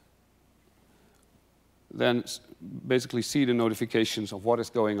then basically see the notifications of what is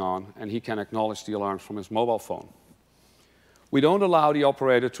going on, and he can acknowledge the alarms from his mobile phone. We don't allow the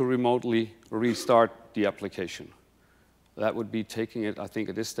operator to remotely restart the application. That would be taking it, I think,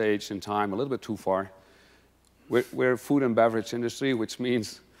 at this stage in time, a little bit too far. We're a food and beverage industry, which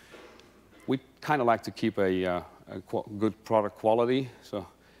means we kind of like to keep a good product quality. So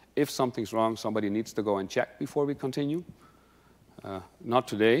if something's wrong, somebody needs to go and check before we continue. Not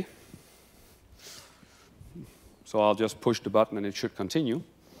today. So I'll just push the button and it should continue.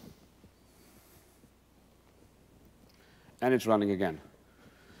 And it's running again.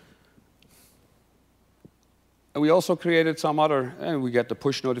 And we also created some other, and we get the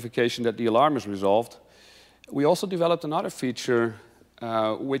push notification that the alarm is resolved. We also developed another feature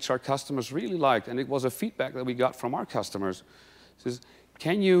which our customers really liked, and it was a feedback that we got from our customers. It says,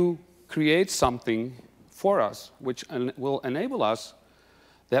 can you create something for us which will enable us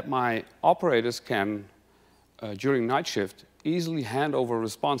that my operators can, during night shift, easily hand over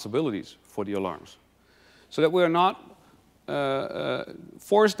responsibilities for the alarms, so that we're not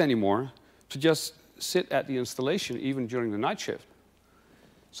forced anymore to just sit at the installation even during the night shift.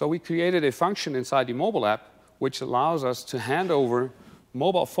 So we created a function inside the mobile app which allows us to hand over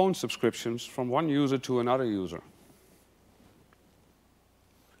mobile phone subscriptions from one user to another user.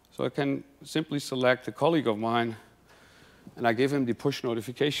 So I can simply select a colleague of mine and I give him the push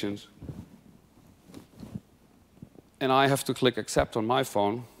notifications. And I have to click accept on my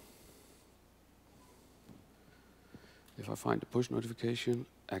phone. If I find the push notification,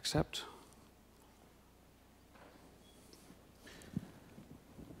 accept.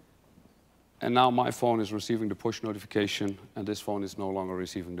 And now my phone is receiving the push notification, and this phone is no longer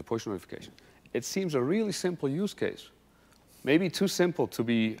receiving the push notification. It seems a really simple use case. Maybe too simple to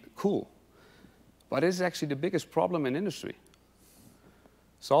be cool. But it's actually the biggest problem in industry.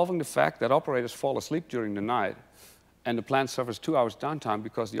 Solving the fact that operators fall asleep during the night, and the plant suffers 2 hours downtime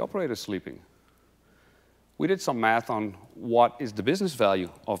because the operator is sleeping. We did some math on what is the business value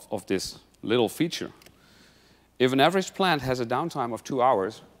of this little feature. If an average plant has a downtime of 2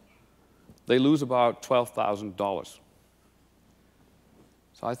 hours, they lose about $12,000.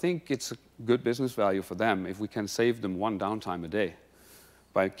 So I think it's a good business value for them if we can save them one downtime a day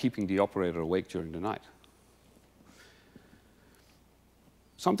by keeping the operator awake during the night.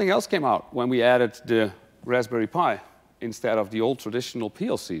 Something else came out when we added the Raspberry Pi instead of the old traditional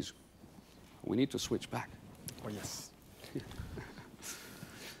PLCs. We need to switch back. Oh, yes.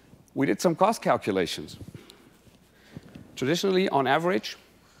 We did some cost calculations. Traditionally, on average,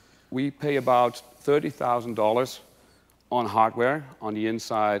 we pay about $30,000 on hardware on the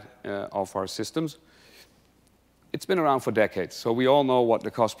inside of our systems. it's been around for decades, so we all know what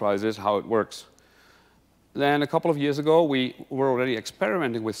the cost price is, how it works. Then a couple of years ago, we were already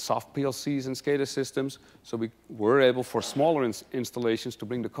experimenting with soft PLCs and SCADA systems, so we were able for smaller installations to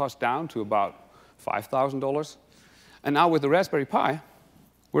bring the cost down to about $5,000. And now with the Raspberry Pi,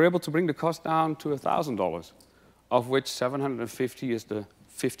 we're able to bring the cost down to $1,000, of which $750 is the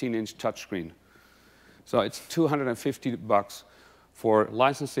 15-inch touchscreen. So it's $250 for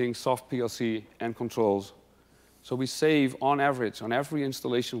licensing, soft PLC, and controls. So we save, on average, on every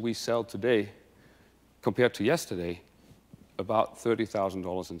installation we sell today, compared to yesterday, about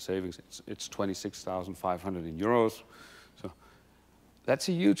 $30,000 in savings. It's 26,500 in euros. So that's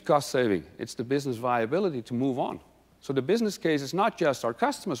a huge cost saving. It's the business viability to move on. So the business case is not just our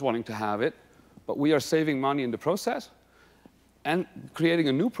customers wanting to have it, but we are saving money in the process and creating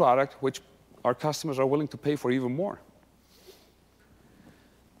a new product which our customers are willing to pay for even more.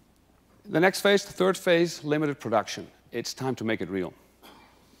 The next phase, the third phase, limited production. It's time to make it real.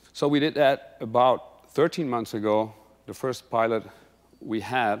 So we did that about 13 months ago. The first pilot we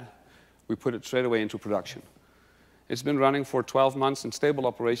put it straight away into production. It's been running for 12 months in stable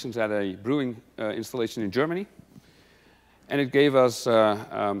operations at a brewing installation in Germany. And it gave us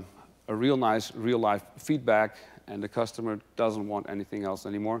a real nice, real-life feedback, and the customer doesn't want anything else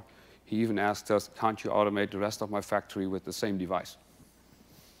anymore. He even asked us, can't you automate the rest of my factory with the same device?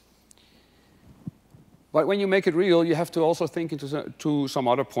 But when you make it real, you have to also think into some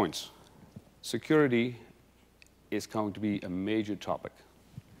other points. Security is going to be a major topic.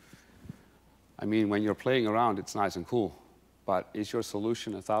 I mean, when you're playing around, it's nice and cool. But is your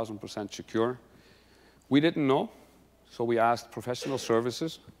solution 1,000% secure? We didn't know. So we asked professional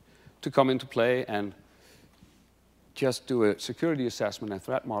services to come into play and just do a security assessment and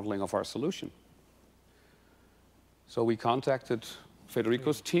threat modeling of our solution. So we contacted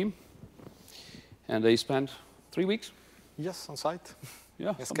Federico's team, and they spent 3 weeks. Yes, on site.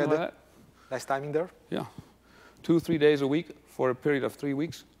 Yeah, Yes, something like that. Nice timing there. Yeah, 2-3 days a week for a period of 3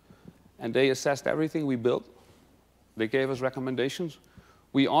 weeks. And they assessed everything we built. They gave us recommendations.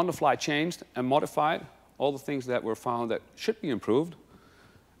 We on the fly changed and modified all the things that were found that should be improved.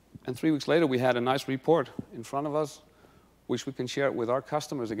 And 3 weeks later, we had a nice report in front of us, which we can share with our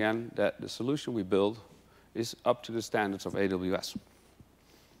customers again, that the solution we build is up to the standards of AWS.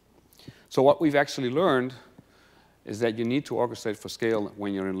 So what we've actually learned is that you need to orchestrate for scale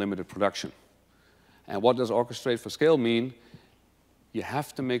when you're in limited production. And what does orchestrate for scale mean? You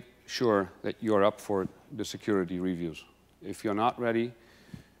have to make sure that you're up for the security reviews. If you're not ready,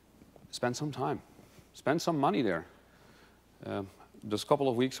 spend some time. Spend some money there. Those couple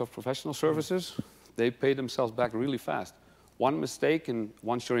of weeks of professional services, they pay themselves back really fast. One mistake, and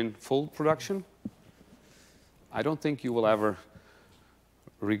once you're in full production, I don't think you will ever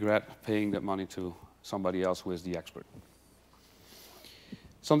regret paying that money to somebody else who is the expert.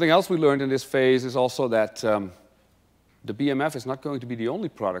 Something else we learned in this phase is also that the BMF is not going to be the only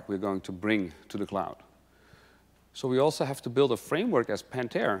product we're going to bring to the cloud. So we also have to build a framework as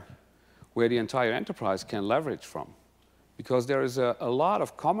Pentair where the entire enterprise can leverage from. Because there is a lot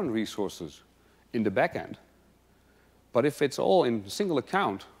of common resources in the back end. But if it's all in a single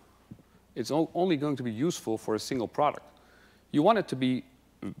account, it's only going to be useful for a single product. You want it to be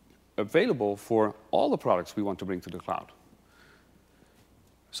available for all the products we want to bring to the cloud.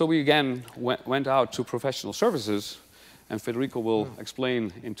 So we again went out to professional services, and Federico will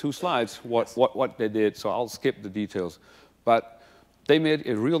explain in 2 slides what they did, so I'll skip the details. But they made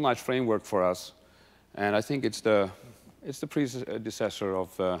a real nice framework for us, and I think it's the predecessor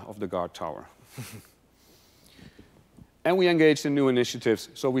of the Guard Tower. And we engaged in new initiatives.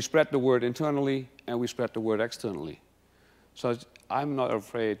 So we spread the word internally, and we spread the word externally. So I'm not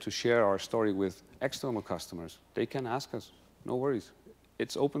afraid to share our story with external customers. They can ask us, no worries.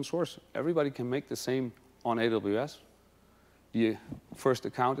 It's open source. Everybody can make the same on AWS. The first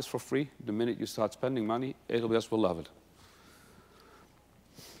account is for free. The minute you start spending money, AWS will love it.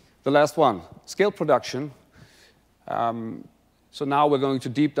 The last one, scale production. So now we're going to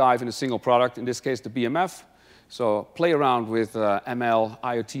deep dive in a single product, in this case the BMF. So play around with ML,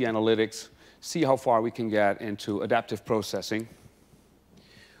 IoT analytics, see how far we can get into adaptive processing.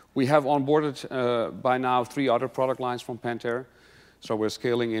 We have onboarded by now 3 other product lines from Pentair. So we're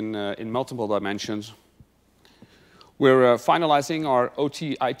scaling in multiple dimensions. We're finalizing our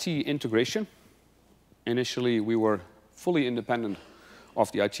OT-IT integration. Initially, we were fully independent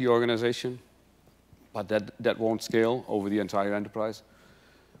of the IT organization, but that won't scale over the entire enterprise.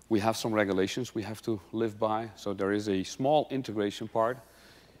 We have some regulations we have to live by, so there is a small integration part,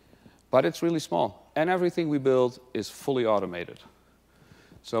 but it's really small. And everything we build is fully automated.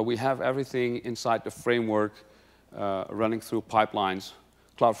 So we have everything inside the framework running through pipelines,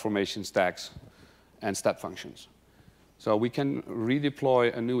 CloudFormation stacks, and step functions. So we can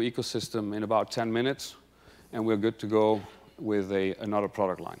redeploy a new ecosystem in about 10 minutes, and we're good to go with another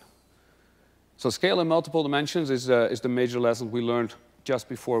product line. So scale in multiple dimensions is the major lesson we learned just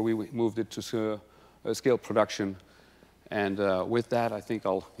before we moved it to scale production. And with that, I think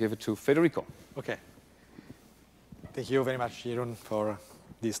I'll give it to Federico. OK. Thank you very much, Jeroen, for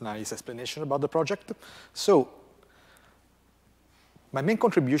this nice explanation about the project. So my main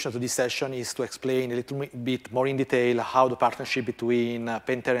contribution to this session is to explain a little bit more in detail how the partnership between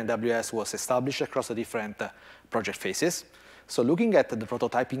Pentair and AWS was established across the different project phases. So looking at the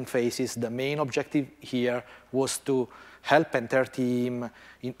prototyping phases, the main objective here was to help Pentair team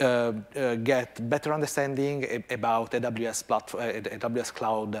get better understanding about AWS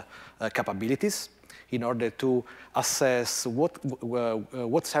cloud capabilities in order to assess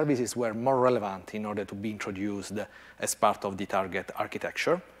what services were more relevant in order to be introduced as part of the target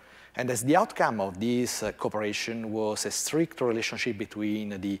architecture. And as the outcome of this cooperation was a strict relationship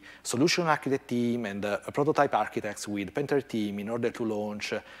between the solution architect team and the prototype architects with Pentair team in order to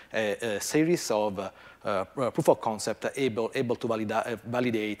launch a series of proof of concept able to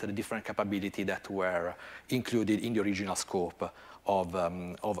validate the different capabilities that were included in the original scope of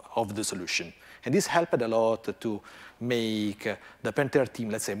the solution. And this helped a lot to make the Pentair team,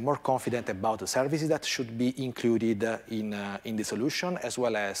 let's say, more confident about the services that should be included in the solution, as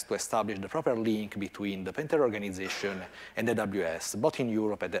well as to establish the proper link between the Pentair organization and AWS, both in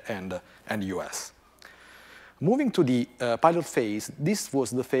Europe and the US. Moving to the pilot phase, this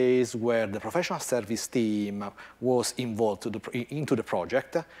was the phase where the professional service team was involved into the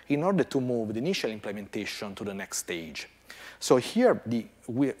project in order to move the initial implementation to the next stage. So here,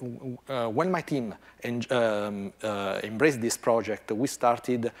 when my team embraced this project, we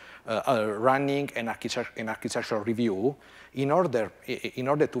started running an architectural review in order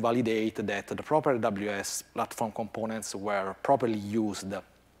to validate that the proper AWS platform components were properly used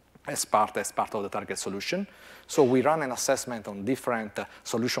as part of the target solution. So we ran an assessment on different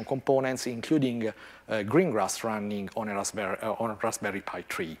solution components, including Greengrass running on a Raspberry Pi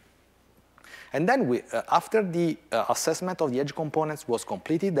 3. And then after the assessment of the edge components was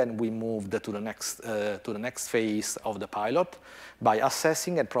completed, then we moved to the next phase of the pilot by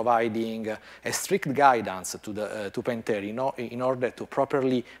assessing and providing a strict guidance to Pentair in order to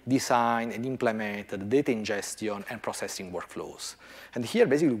properly design and implement the data ingestion and processing workflows. And here,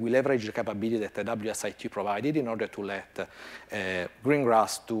 basically, we leverage the capability that AWS IQ provided in order to let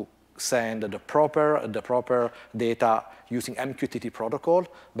Greengrass to send the proper data using MQTT protocol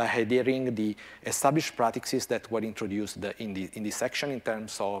by adhering the established practices that were introduced in this section in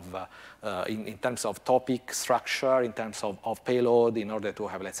terms of topic structure, in terms of payload, in order to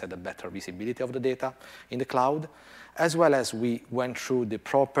have, let's say, the better visibility of the data in the cloud, as well as we went through the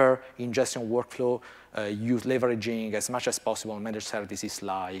proper ingestion workflow, leveraging as much as possible managed services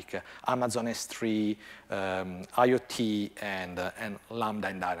like Amazon S3, IoT, and Lambda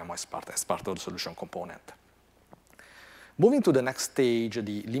and Dynamo as part of the solution component. Moving to the next stage,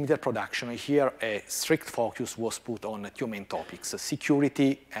 the limited production, here a strict focus was put on two main topics,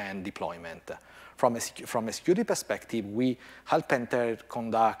 security and deployment. From a security perspective, we helped Pentair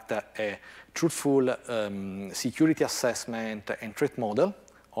conduct a truthful security assessment and threat model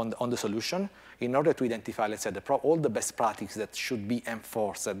on the solution in order to identify, let's say, all the best practices that should be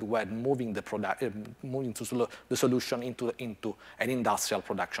enforced when moving the solution into an industrial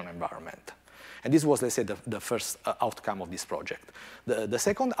production environment. And this was, let's say, the first outcome of this project. The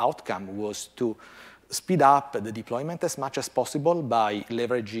second outcome was to speed up the deployment as much as possible by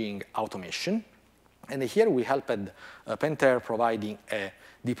leveraging automation. And here we helped Pentair providing a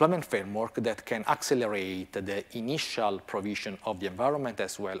deployment framework that can accelerate the initial provision of the environment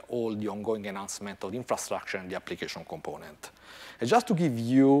as well all the ongoing enhancement of the infrastructure and the application component. And just to give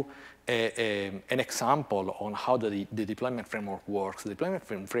you an example on how the deployment framework works, the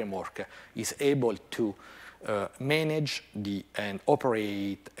deployment framework is able to manage and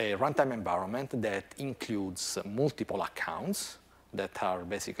operate a runtime environment that includes multiple accounts that are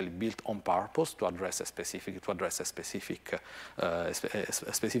basically built on purpose to address a specific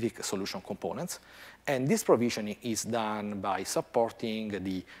solution components. And this provisioning is done by supporting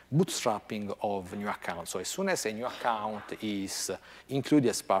the bootstrapping of new accounts. So as soon as a new account is included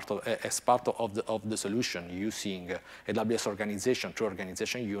as part of the solution using AWS organization through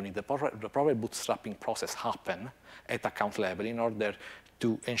organization unit, the proper bootstrapping process happens at account level in order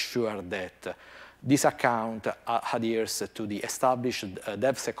to ensure that This account adheres to the established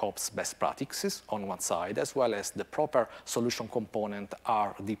DevSecOps best practices on one side, as well as the proper solution component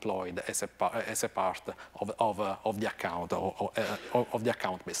are deployed as a part of the account of the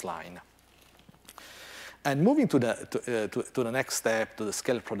account baseline. And moving to the next step, to the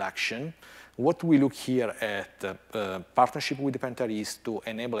scale production, what we look here at partnership with the Pentair is to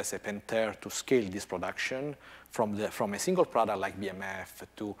enable as a Pentair to scale this production from a single product like BMF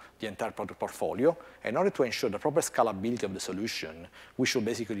to the entire product portfolio. In order to ensure the proper scalability of the solution, we should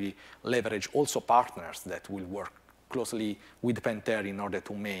basically leverage also partners that will work closely with Pentair in order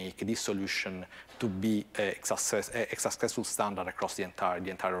to make this solution to be a successful standard across the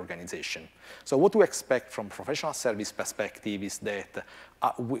entire organization. So what we expect from professional service perspective is that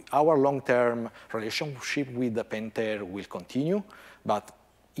our long-term relationship with the Pentair will continue, but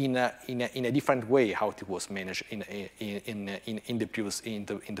in a different way how it was managed in the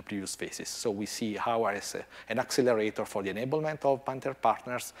previous phases. So we see Howard as an accelerator for the enablement of Pentair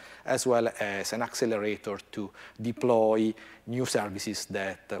partners, as well as an accelerator to deploy new services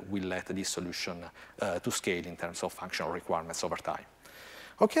that will let this solution to scale in terms of functional requirements over time.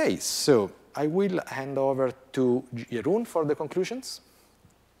 Okay, so I will hand over to Jeroen for the conclusions.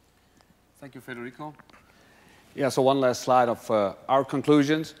 Thank you, Federico. Yeah, so one last slide of our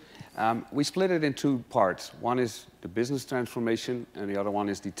conclusions. We split it in two parts. One is the business transformation, and the other one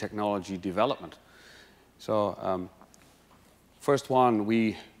is the technology development. So first one,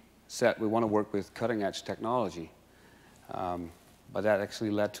 we said we want to work with cutting-edge technology. But that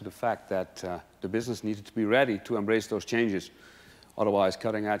actually led to the fact that the business needed to be ready to embrace those changes. Otherwise,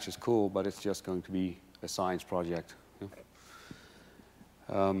 cutting edge is cool, but it's just going to be a science project.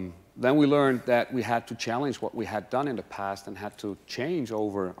 Then we learned that we had to challenge what we had done in the past and had to change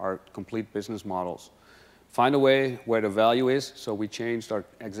over our complete business models. Find a way where the value is, so we changed our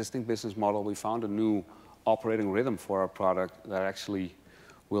existing business model. We found a new operating rhythm for our product that actually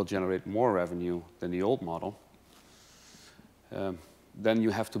will generate more revenue than the old model. Then you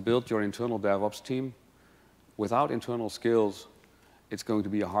have to build your internal DevOps team. Without internal skills, it's going to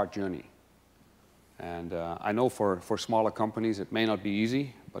be a hard journey. And I know for smaller companies it may not be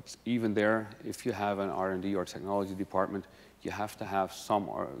easy, but even there, if you have an R&D or technology department, you have to have some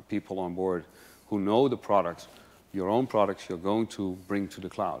people on board who know the products, your own products you're going to bring to the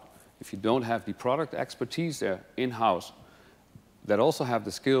cloud. If you don't have the product expertise there in-house, that also have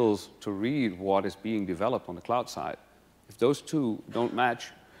the skills to read what is being developed on the cloud side, if those two don't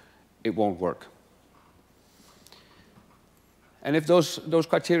match, it won't work. And if those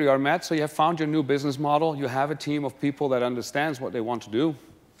criteria are met, so you have found your new business model, you have a team of people that understands what they want to do,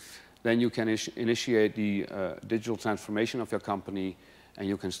 then you can initiate the digital transformation of your company, and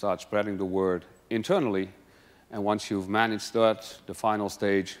you can start spreading the word internally. And once you've managed that, the final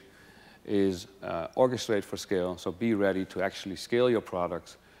stage is orchestrate for scale, so be ready to actually scale your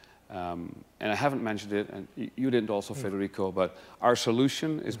products. And I haven't mentioned it, and you didn't also, Federico, but our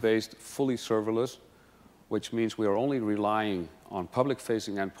solution is based fully serverless, which means we are only relying on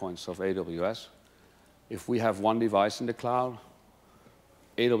public-facing endpoints of AWS. If we have one device in the cloud,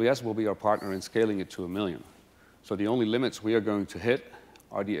 AWS will be our partner in scaling it to 1 million. So the only limits we are going to hit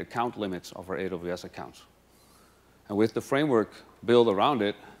are the account limits of our AWS accounts. And with the framework built around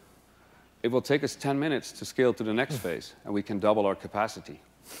it, it will take us 10 minutes to scale to the next phase, and we can double our capacity.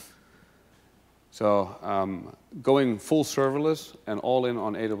 So going full serverless and all in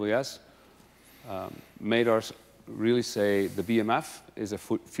on AWS made us really say the BMF is a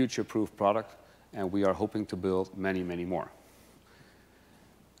future-proof product, and we are hoping to build many, many more.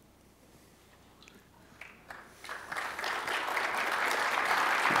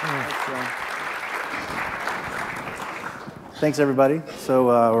 Thanks, everybody. So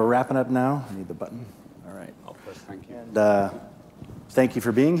we're wrapping up now. I need the button. All right. I'll press thank you. And thank you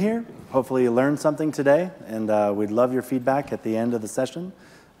for being here. Hopefully you learned something today, and we'd love your feedback at the end of the session.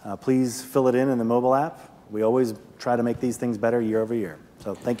 Please fill it in the mobile app. We always try to make these things better year over year.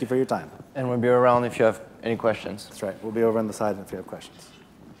 So thank you for your time. And we'll be around if you have any questions. That's right. We'll be over on the side if you have questions.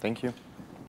 Thank you.